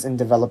companies in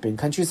developing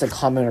countries. A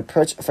common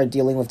approach for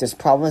dealing with this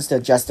problem is to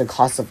adjust the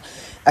cost of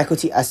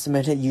equity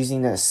estimated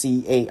using the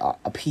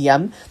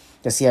CIPM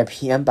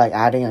by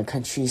adding a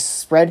country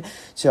spread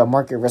to a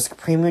market risk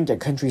premium. The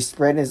country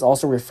spread is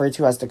also referred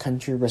to as the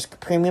country risk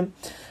premium.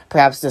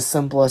 Perhaps the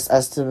simplest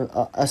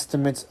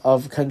estimate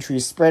of country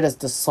spread is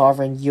the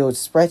sovereign yield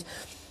spread,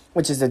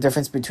 which is the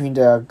difference between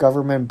the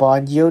government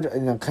bond yield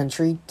in a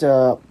country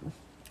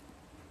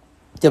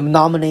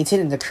denominated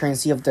in the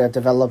currency of the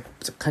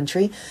developed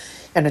country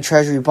and the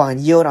treasury bond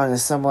yield on a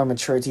similar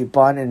maturity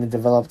bond in the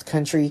developed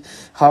country.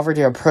 However,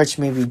 the approach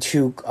may be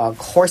too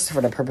coarse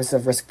for the purpose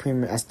of risk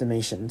premium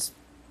estimations.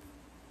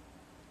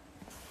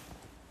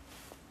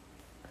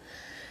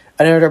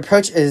 Another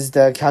approach is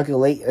to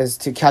calculate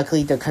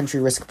the country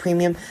risk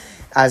premium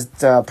as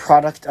the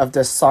product of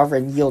the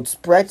sovereign yield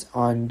spread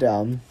on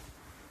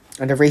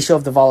the ratio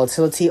of the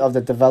volatility of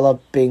the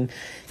developing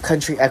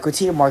country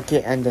equity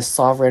market and the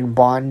sovereign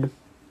bond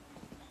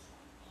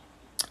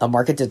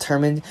market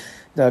determined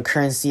the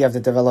currency of the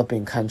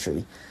developing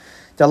country.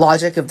 The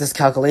logic of this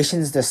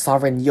calculation is the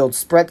sovereign yield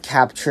spread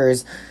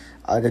captures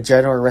the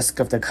general risk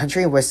of the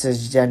country, which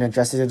is then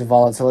addresses the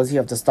volatility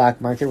of the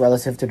stock market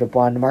relative to the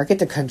bond market.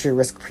 The country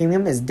risk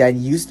premium is then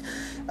used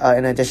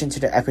in addition to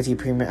the equity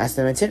premium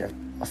estimated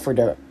for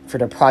the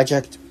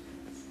project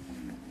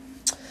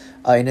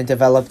in a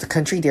developed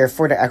country.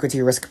 Therefore, the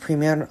equity risk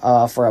premium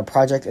for a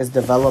project is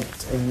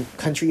developed in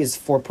country is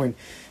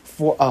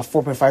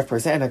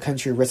 4.5%, and a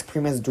country risk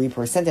premium is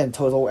 3%, and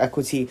total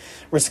equity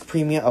risk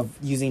premium of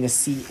using the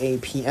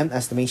CAPM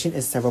estimation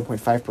is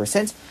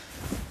 7.5%.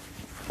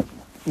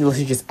 You'll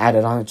see just add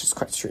it on, it's just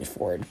quite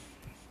straightforward.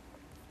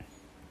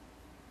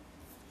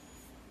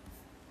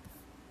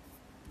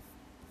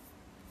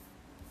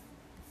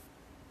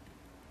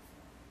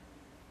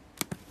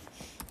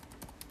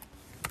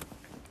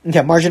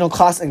 Okay, marginal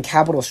cost and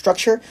capital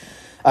structure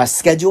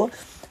schedule.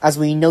 As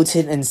we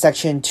noted in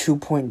section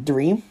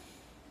 2.3,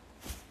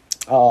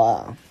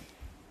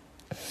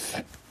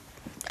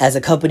 as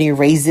a company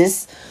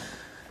raises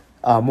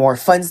more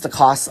funds, the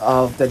cost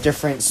of the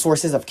different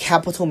sources of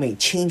capital may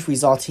change,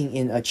 resulting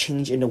in a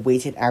change in the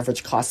weighted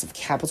average cost of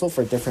capital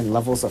for different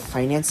levels of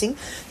financing.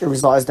 The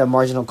result is the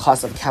marginal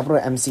cost of capital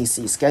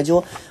MCC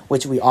schedule,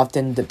 which we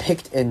often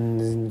depict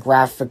in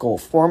graphical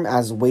form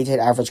as weighted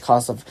average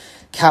cost of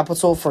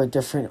capital for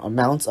different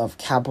amounts of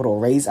capital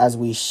raised. As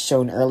we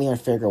shown earlier in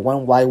figure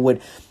 1, why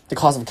would the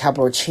cost of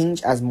capital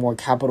change as more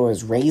capital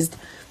is raised?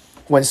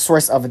 One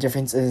source of a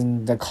difference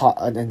in the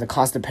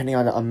cost depending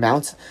on the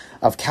amount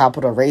of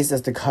capital raised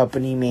is the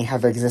company may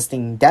have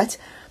existing debt,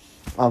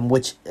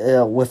 which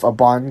with a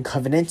bond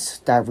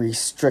covenant that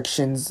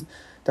restricts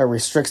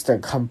the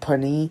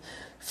company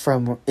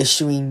from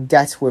issuing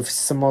debt with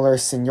similar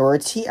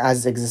seniority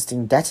as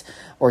existing debt,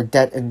 or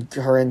debt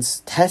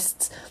incurrence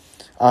tests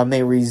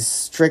may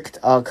restrict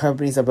a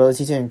company's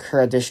ability to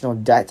incur additional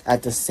debt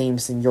at the same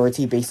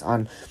seniority based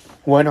on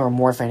one or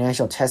more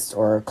financial tests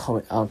or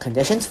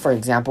conditions. For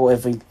example,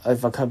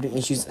 if a company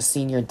issues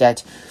senior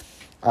debt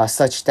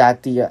such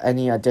that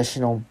any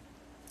additional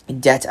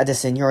debt at the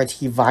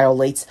seniority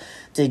violates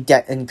the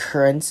debt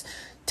incurrence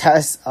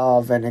test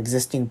of an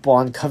existing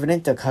bond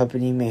covenant, the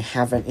company may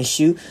have an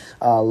issue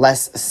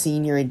less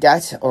senior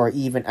debt or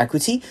even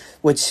equity,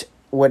 which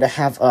would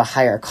have a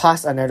higher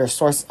cost. Another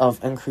source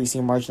of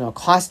increasing marginal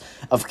cost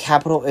of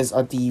capital is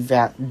a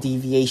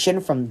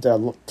deviation from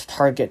the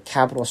target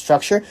capital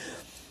structure.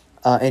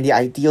 In the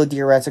ideal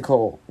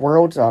theoretical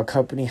world, a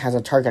company has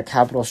a target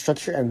capital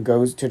structure and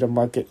goes to the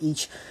market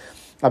each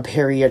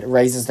period,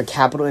 raises the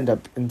capital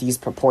in these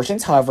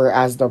proportions. However,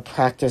 as the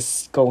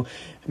practical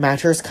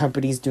matters,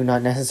 companies do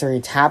not necessarily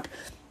tap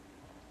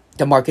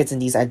the markets in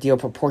these ideal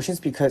proportions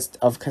because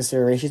of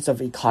considerations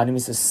of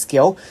economies of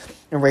scale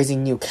in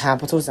raising new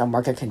capitals and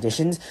market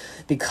conditions.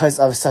 Because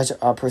of such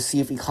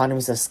perceived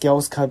economies of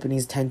scale,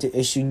 companies tend to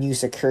issue new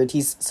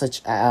securities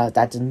such at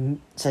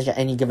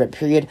any given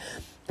period.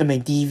 It may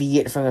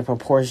deviate from the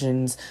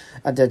proportions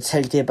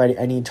detected by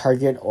any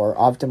target or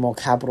optimal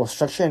capital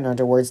structure. In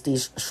other words,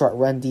 these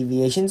short-run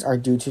deviations are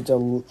due to the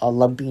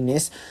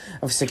lumpiness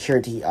of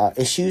security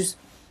issuance.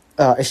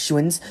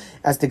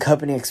 As the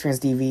company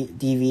experiences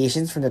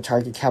deviations from the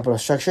target capital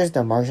structures,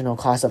 the marginal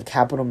cost of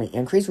capital may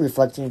increase,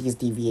 reflecting these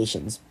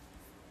deviations.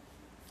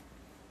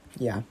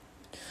 Yeah.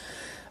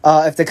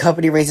 If the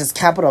company raises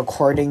capital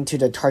according to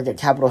the target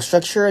capital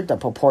structure, the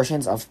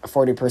proportions of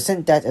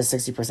 40% debt and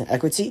 60%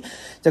 equity,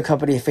 the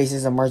company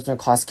faces a marginal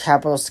cost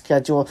capital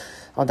schedule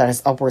that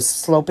is upward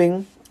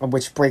sloping,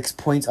 which breaks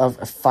points of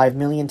 5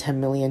 million, 10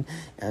 million,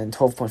 and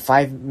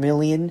 12.5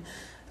 million,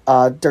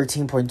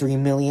 13.3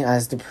 million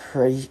as the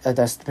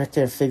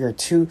expected figure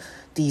 2.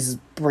 These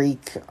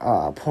break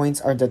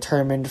points are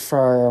determined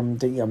from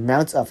the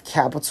amount of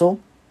capital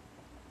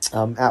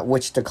at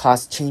which the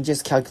cost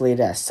changes,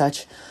 calculated as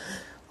such.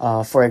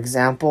 For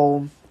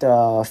example,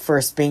 the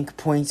first bank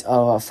point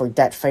for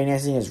debt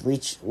financing is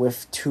reached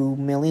with 2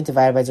 million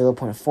divided by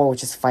 0.4,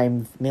 which is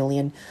 5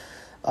 million.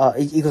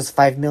 It equals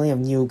 5 million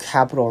of new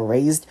capital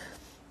raised.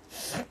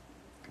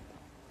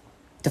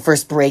 The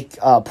first break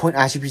point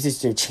attributed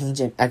to the change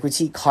in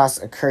equity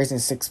cost occurs in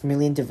 6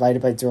 million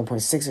divided by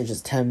 0.6, which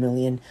is 10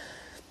 million.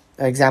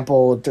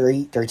 Example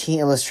 13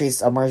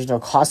 illustrates a marginal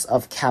cost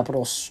of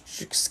capital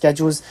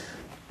schedules,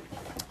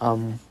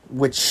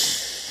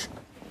 with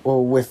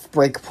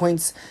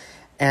breakpoints,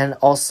 and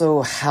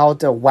also how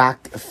the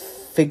WACC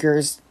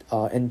figures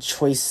in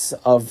choice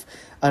of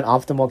an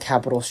optimal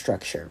capital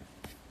structure.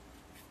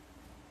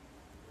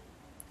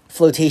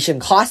 Flotation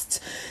costs.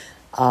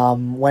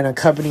 When a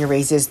company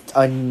raises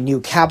a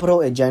new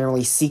capital, it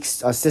generally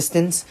seeks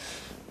assistance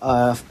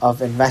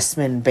of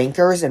investment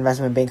bankers.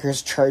 Investment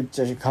bankers charge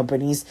the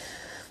companies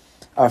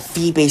a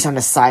fee based on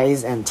the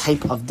size and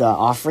type of the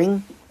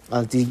offering.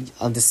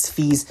 This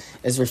fees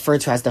is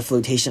referred to as the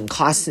flotation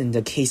costs. In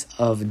the case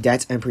of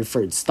debt and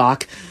preferred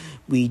stock,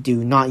 we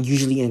do not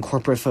usually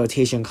incorporate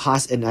flotation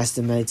costs in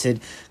estimated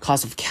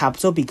cost of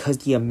capital because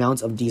the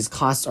amounts of these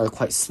costs are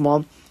quite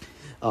small,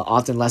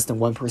 often less than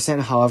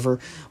 1%. However,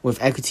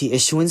 with equity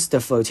issuance,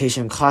 the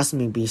flotation cost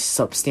may be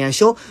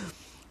substantial.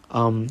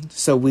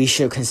 So we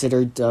should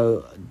consider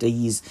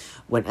these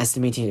when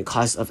estimating the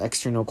cost of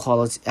external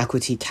quality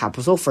equity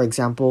capital. For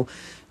example,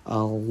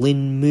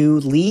 Lin Mu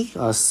Lee,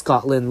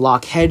 Scotland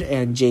Lockhead,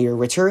 and J.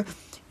 Ritter,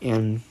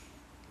 and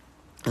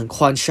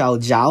Quan Shao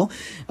Zhao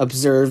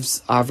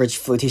observes average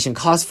flotation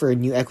cost for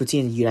new equity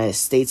in the United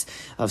States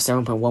of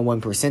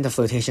 7.11%. The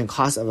flotation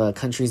cost of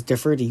countries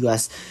differ. The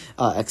U.S.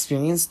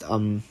 experienced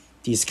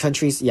these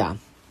countries,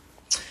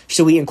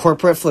 Should we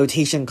incorporate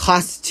flotation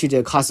costs to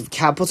the cost of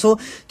capital?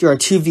 There are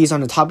two views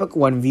on the topic.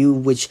 One view,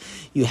 which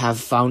you have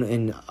found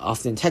in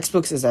often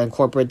textbooks, is that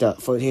incorporate the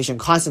flotation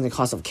cost in the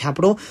cost of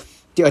capital.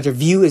 The other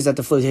view is that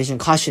the flotation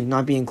cost should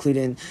not be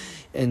included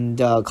in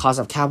the cost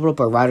of capital,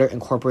 but rather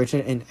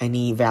incorporated in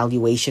any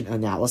valuation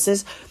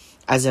analysis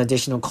as an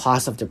additional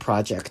cost of the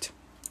project.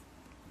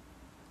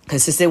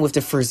 Consistent with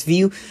the first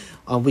view,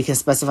 we can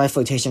specify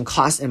flotation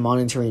cost in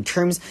monetary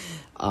terms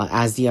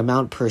as the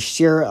amount per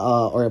share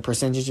or a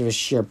percentage of a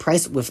share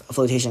price, with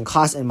flotation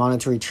cost in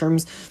monetary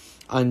terms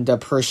on the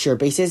per share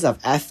basis of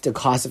F, the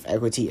cost of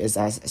equity is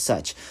as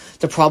such.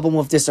 The problem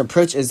with this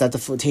approach is that the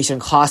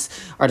flotation costs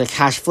are the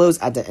cash flows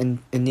at the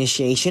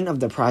initiation of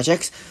the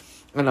projects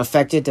and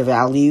affected the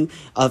value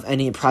of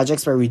any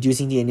projects by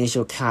reducing the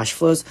initial cash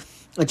flows.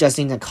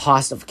 Adjusting the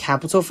cost of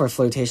capital for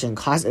flotation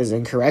cost is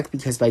incorrect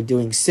because by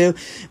doing so,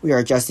 we are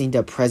adjusting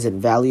the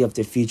present value of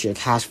the future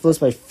cash flows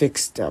by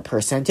fixed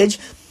percentage.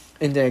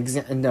 In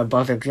the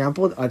above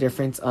example, a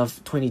difference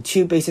of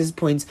 22 basis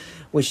points,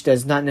 which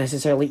does not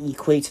necessarily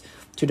equate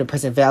to the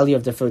present value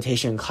of the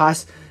flotation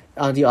cost.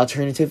 The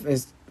alternative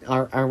is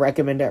our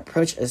recommended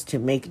approach is to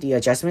make the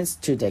adjustments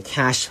to the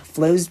cash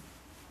flows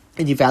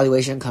in the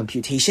valuation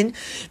computation.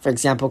 For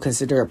example,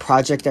 consider a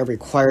project that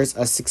requires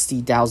a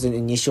 $60,000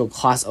 initial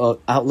cost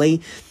outlay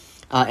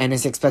and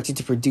is expected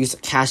to produce a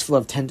cash flow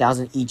of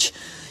 $10,000 each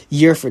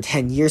year for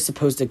 10 years.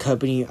 Suppose the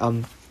company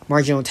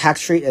marginal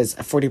tax rate is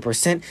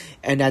 40%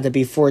 and that the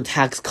before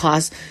tax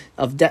cost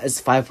of debt is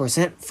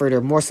 5%.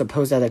 Furthermore,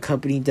 suppose that the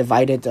company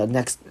divided the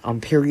next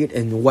period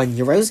in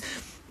 €1.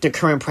 The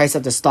current price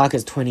of the stock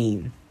is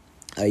 20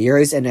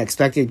 euros and the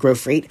expected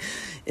growth rate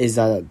is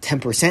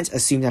 10%.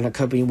 Assume that a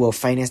company will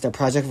finance the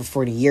project for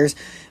 40 years.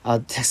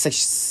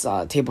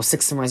 Table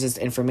 6 summarizes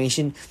the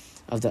information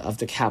of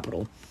the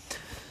capital.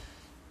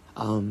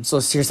 So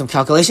here's some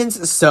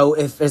calculations. So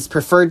if it's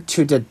preferred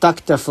to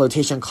deduct the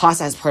flotation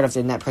cost as part of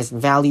the net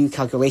present value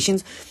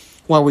calculations,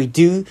 why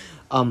do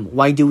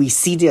we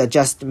see the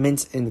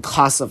adjustments in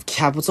cost of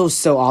capital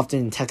so often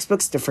in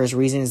textbooks? The first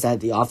reason is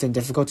that it's often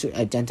difficult to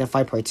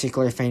identify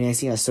particular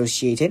financing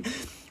associated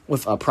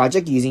with a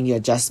project. Using the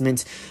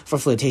adjustment for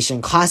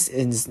flotation costs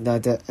and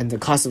the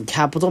cost of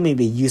capital may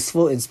be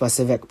useful in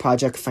specific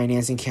project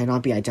financing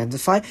cannot be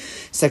identified.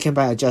 Second,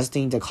 by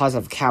adjusting the cost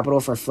of capital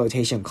for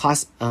flotation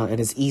costs, it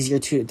is easier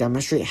to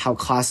demonstrate how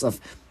costs of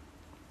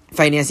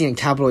financing and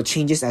capital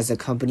changes as the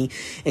company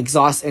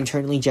exhausts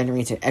internally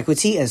generated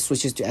equity and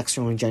switches to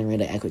externally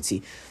generated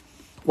equity.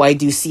 Why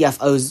do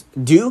CFOs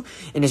do?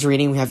 In this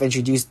reading, we have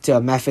introduced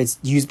methods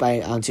used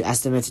by to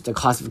estimate the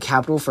cost of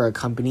capital for a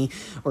company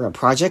or a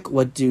project.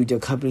 What do the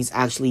companies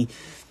actually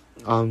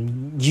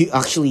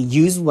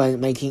use when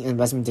making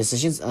investment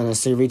decisions? On a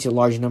survey to a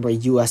large number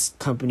of U.S.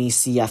 company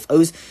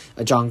CFOs,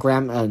 John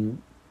Graham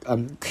and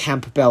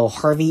Campbell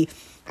Harvey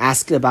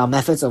asked about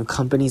methods of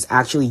companies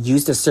actually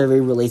used, the survey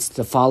relates to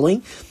the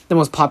following. The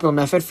most popular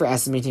method for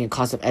estimating the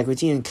cost of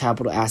equity and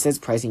capital assets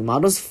pricing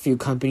models. Few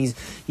companies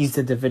use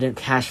the dividend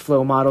cash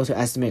flow model to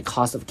estimate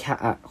cost of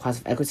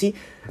equity.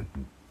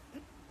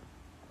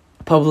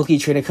 Publicly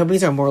traded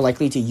companies are more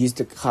likely to use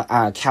the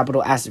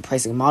capital asset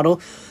pricing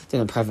model than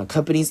the private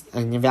companies.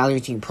 In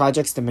evaluating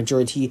projects, the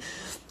majority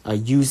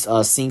use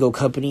a single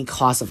company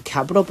cost of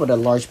capital, but a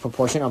large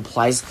proportion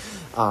applies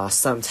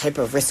some type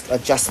of risk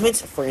adjustment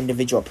for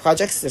individual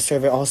projects. The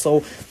survey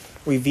also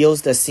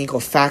reveals the single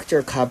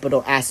factor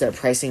capital asset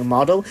pricing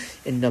model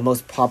in the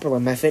most popular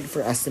method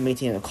for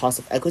estimating the cost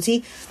of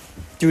equity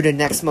through the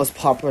next most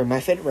popular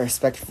method,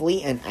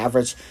 respectively, and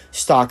average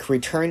stock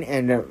return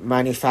and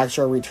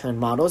manufacturer return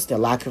models. The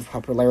lack of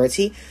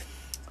popularity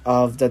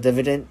of the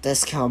dividend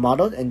discount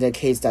model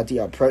indicates that the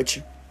approach,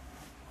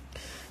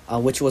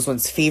 which was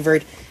once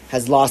favored,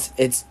 has lost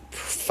its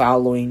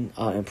following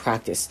in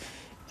practice.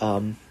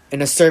 In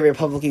a survey of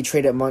publicly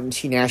traded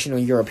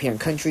multinational European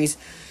countries,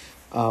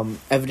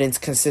 evidence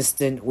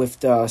consistent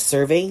with the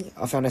survey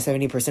found that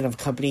 70% of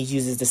companies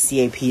uses the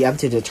CAPM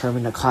to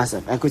determine the cost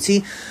of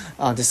equity.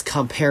 This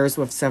compares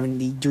with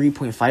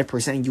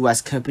 73.5%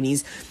 U.S.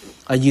 companies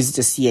uses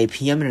the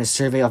CAPM in a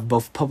survey of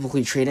both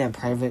publicly traded and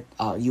private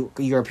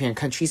European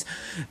countries.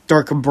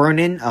 Dirk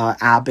Bernin,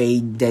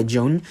 Abe De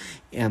Jong,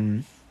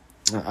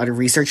 other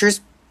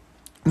researchers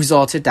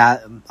resulted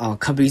that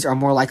companies are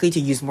more likely to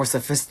use more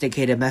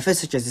sophisticated methods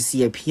such as the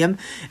CAPM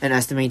in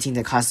estimating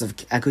the cost of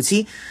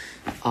equity.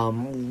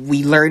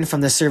 We learned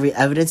from the survey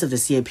evidence of the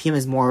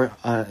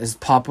CAPM is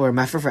popular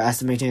method for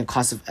estimating the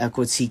cost of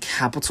equity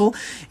capital,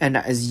 and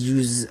that is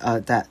used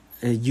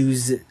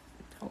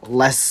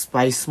less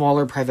by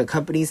smaller private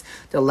companies.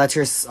 The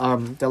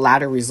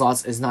latter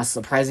results is not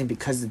surprising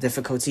because the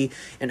difficulty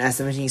in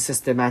estimating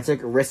systematic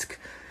risk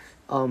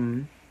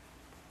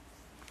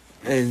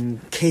in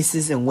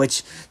cases in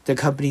which the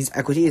company's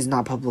equity is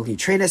not publicly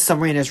traded.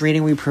 Summary in this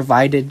reading, we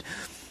provided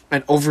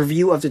an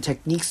overview of the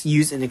techniques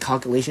used in the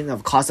calculation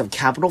of cost of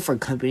capital for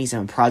companies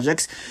and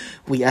projects.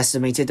 We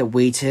estimated the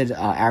weighted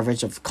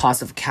average of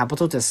cost of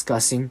capital,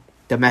 discussing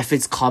the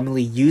methods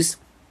commonly used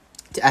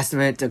to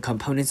estimate the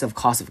components of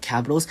cost of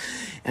capitals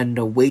and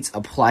the weights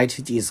applied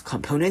to these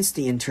components,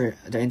 the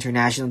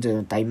international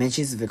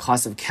dimensions of the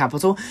cost of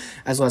capital,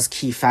 as well as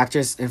key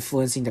factors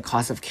influencing the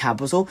cost of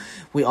capital.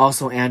 We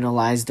also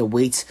analyzed the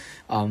weight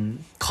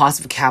cost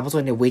of capital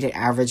and the weighted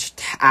average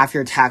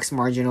after-tax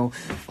marginal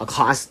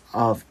cost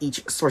of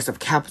each source of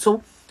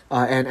capital.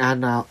 An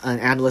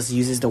analyst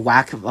uses the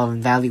WACC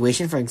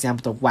valuation. For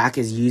example, the WACC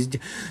is used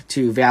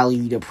to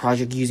value the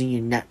project using a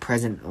net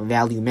present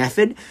value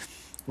method,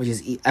 which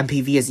is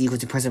NPV is equal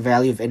to present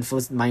value of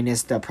inflows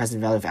minus the present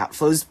value of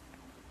outflows.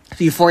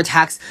 Before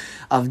tax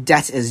of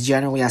debt is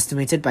generally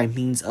estimated by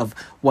means of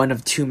one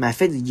of two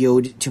methods,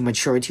 yield to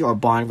maturity or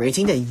bond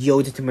rating. The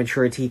yield to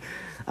maturity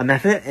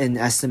method in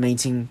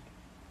estimating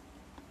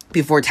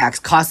before tax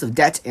cost of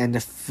debt, and the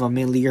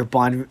familiar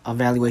bond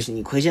valuation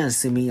equation,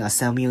 assuming a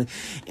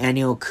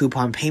semi-annual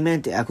coupon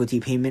payment. The equity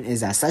payment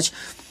is as such.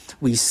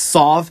 We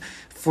solve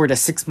for the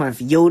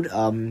 6-month yield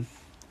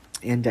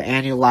and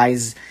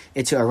annualize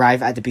it to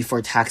arrive at the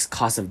before tax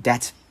cost of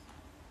debt.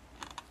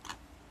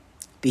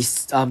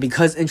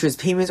 Because interest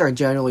payments are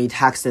generally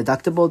tax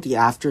deductible, the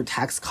after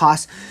tax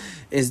cost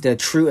is the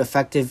true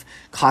effective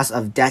cost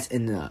of debt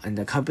in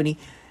the company.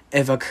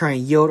 If a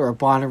current yield or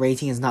bond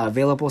rating is not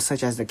available,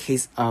 such as the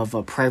case of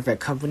a private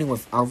company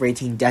without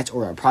rating debt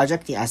or a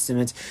project, the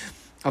estimate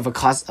of a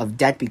cost of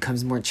debt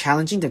becomes more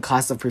challenging. The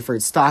cost of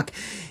preferred stock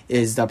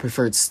is the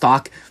preferred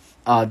stock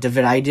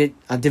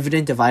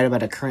dividend divided by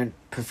the current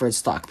preferred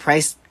stock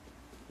price.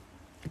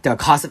 The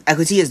cost of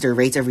equity is the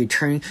rate of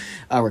return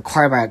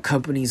required by a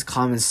company's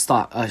common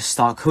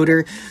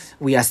stockholder.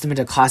 We estimate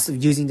the cost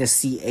of using the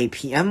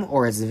CAPM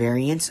or its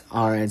variant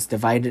or its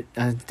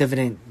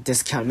dividend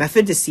discount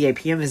method. The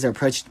CAPM is the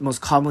approach most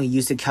commonly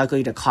used to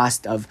calculate the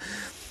cost of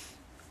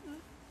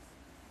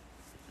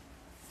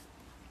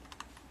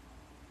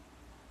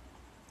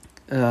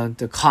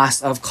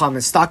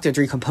common stock. The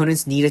three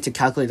components needed to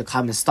calculate the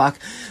common stock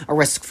are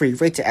risk-free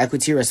rate, the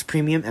equity risk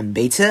premium, and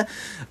beta.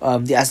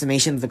 The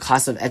estimation of the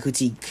cost of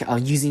equity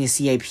using the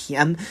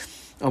CAPM.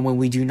 When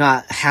we do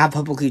not have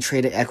publicly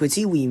traded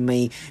equity, we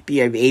may be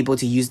able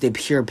to use the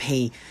pure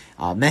pay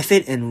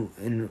method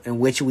in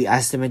which we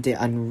estimate the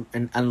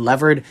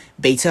unlevered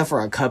beta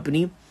for a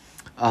company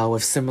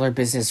with similar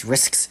business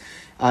risks.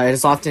 It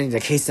is often the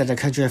case that the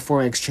country and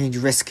foreign exchange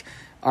risk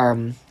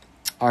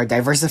are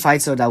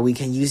diversified so that we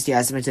can use the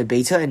estimated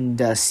beta in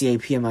the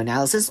CAPM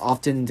analysis.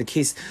 Often the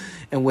case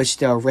in which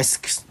the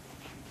risks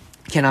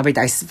cannot be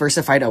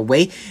diversified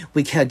away,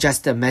 we can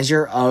adjust the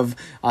measure of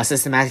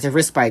systematic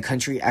risk by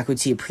country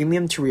equity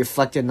premium to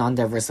reflect the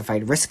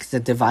non-diversified risk. The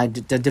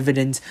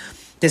dividend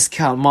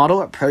discount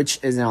model approach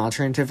is an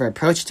alternative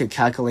approach to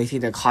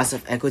calculating the cost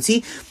of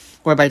equity,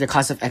 whereby the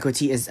cost of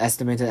equity is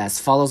estimated as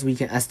follows. We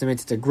can estimate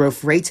the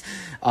growth rate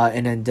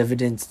in a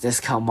dividend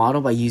discount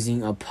model by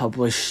using a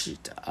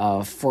published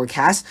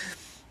forecast.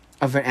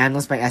 of an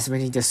analyst by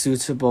estimating the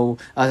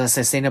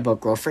sustainable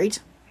growth rate.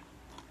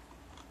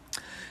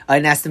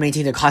 In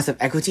estimating the cost of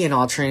equity, an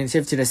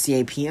alternative to the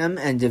CAPM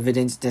and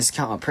dividend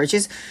discount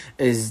approaches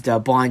is the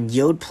bond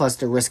yield plus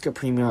the risk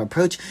premium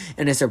approach.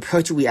 In this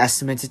approach, we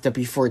estimated the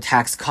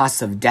before-tax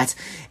costs of debt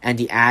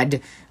and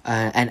add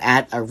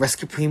a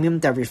risk premium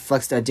that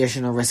reflects the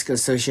additional risk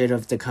associated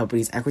with the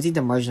company's equity.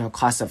 The marginal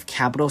cost of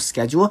capital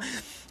schedule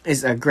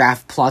is a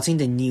graph plotting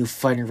the new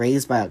fund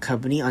raised by a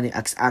company on the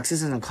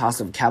x-axis and the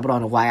cost of capital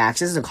on the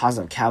y-axis. The cost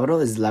of capital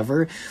is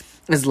level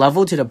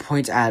to the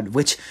point at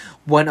which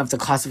one of the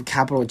cost of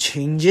capital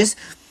changes,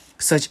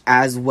 such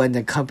as when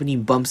the company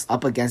bumps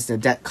up against the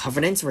debt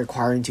covenants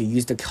requiring to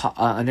use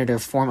another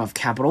form of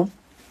capital.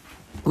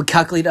 We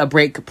calculate a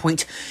break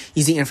point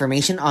using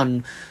information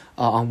on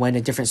when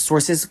the different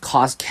sources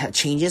cost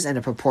changes and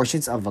the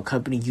proportions of a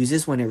company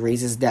uses when it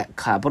raises debt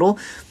capital.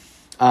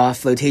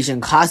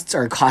 Flotation costs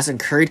are costs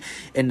incurred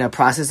in the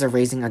process of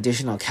raising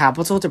additional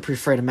capital. The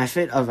preferred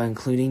method of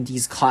including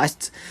these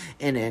costs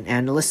in an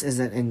analysis is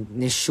an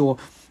initial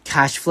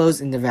cash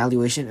flows in the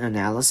valuation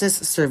analysis.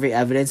 Survey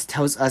evidence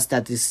tells us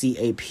that the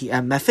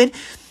CAPM method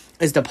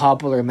is the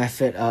popular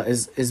method,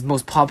 is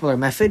most popular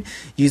method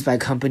used by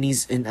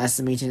companies in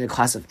estimating the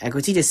cost of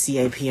equity. The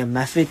CAPM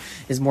method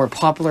is more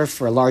popular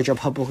for larger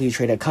publicly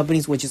traded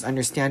companies, which is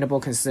understandable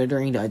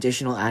considering the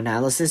additional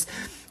analysis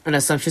and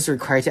assumptions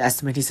required to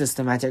estimate the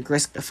systematic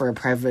risk for a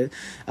private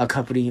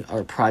company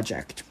or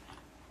project.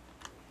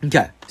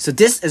 Okay, so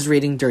this is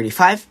reading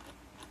 35.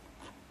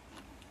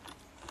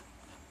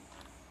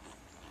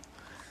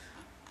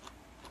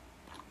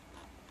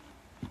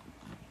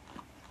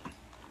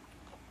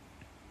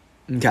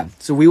 Okay,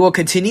 so we will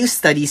continue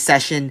study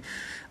session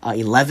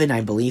 11,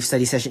 I believe,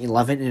 study session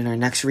 11 in our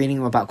next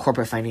reading about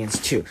corporate finance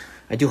 2.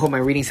 I do hope my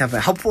readings have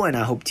been helpful, and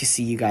I hope to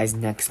see you guys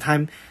next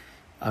time.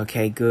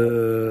 Okay,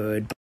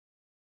 good.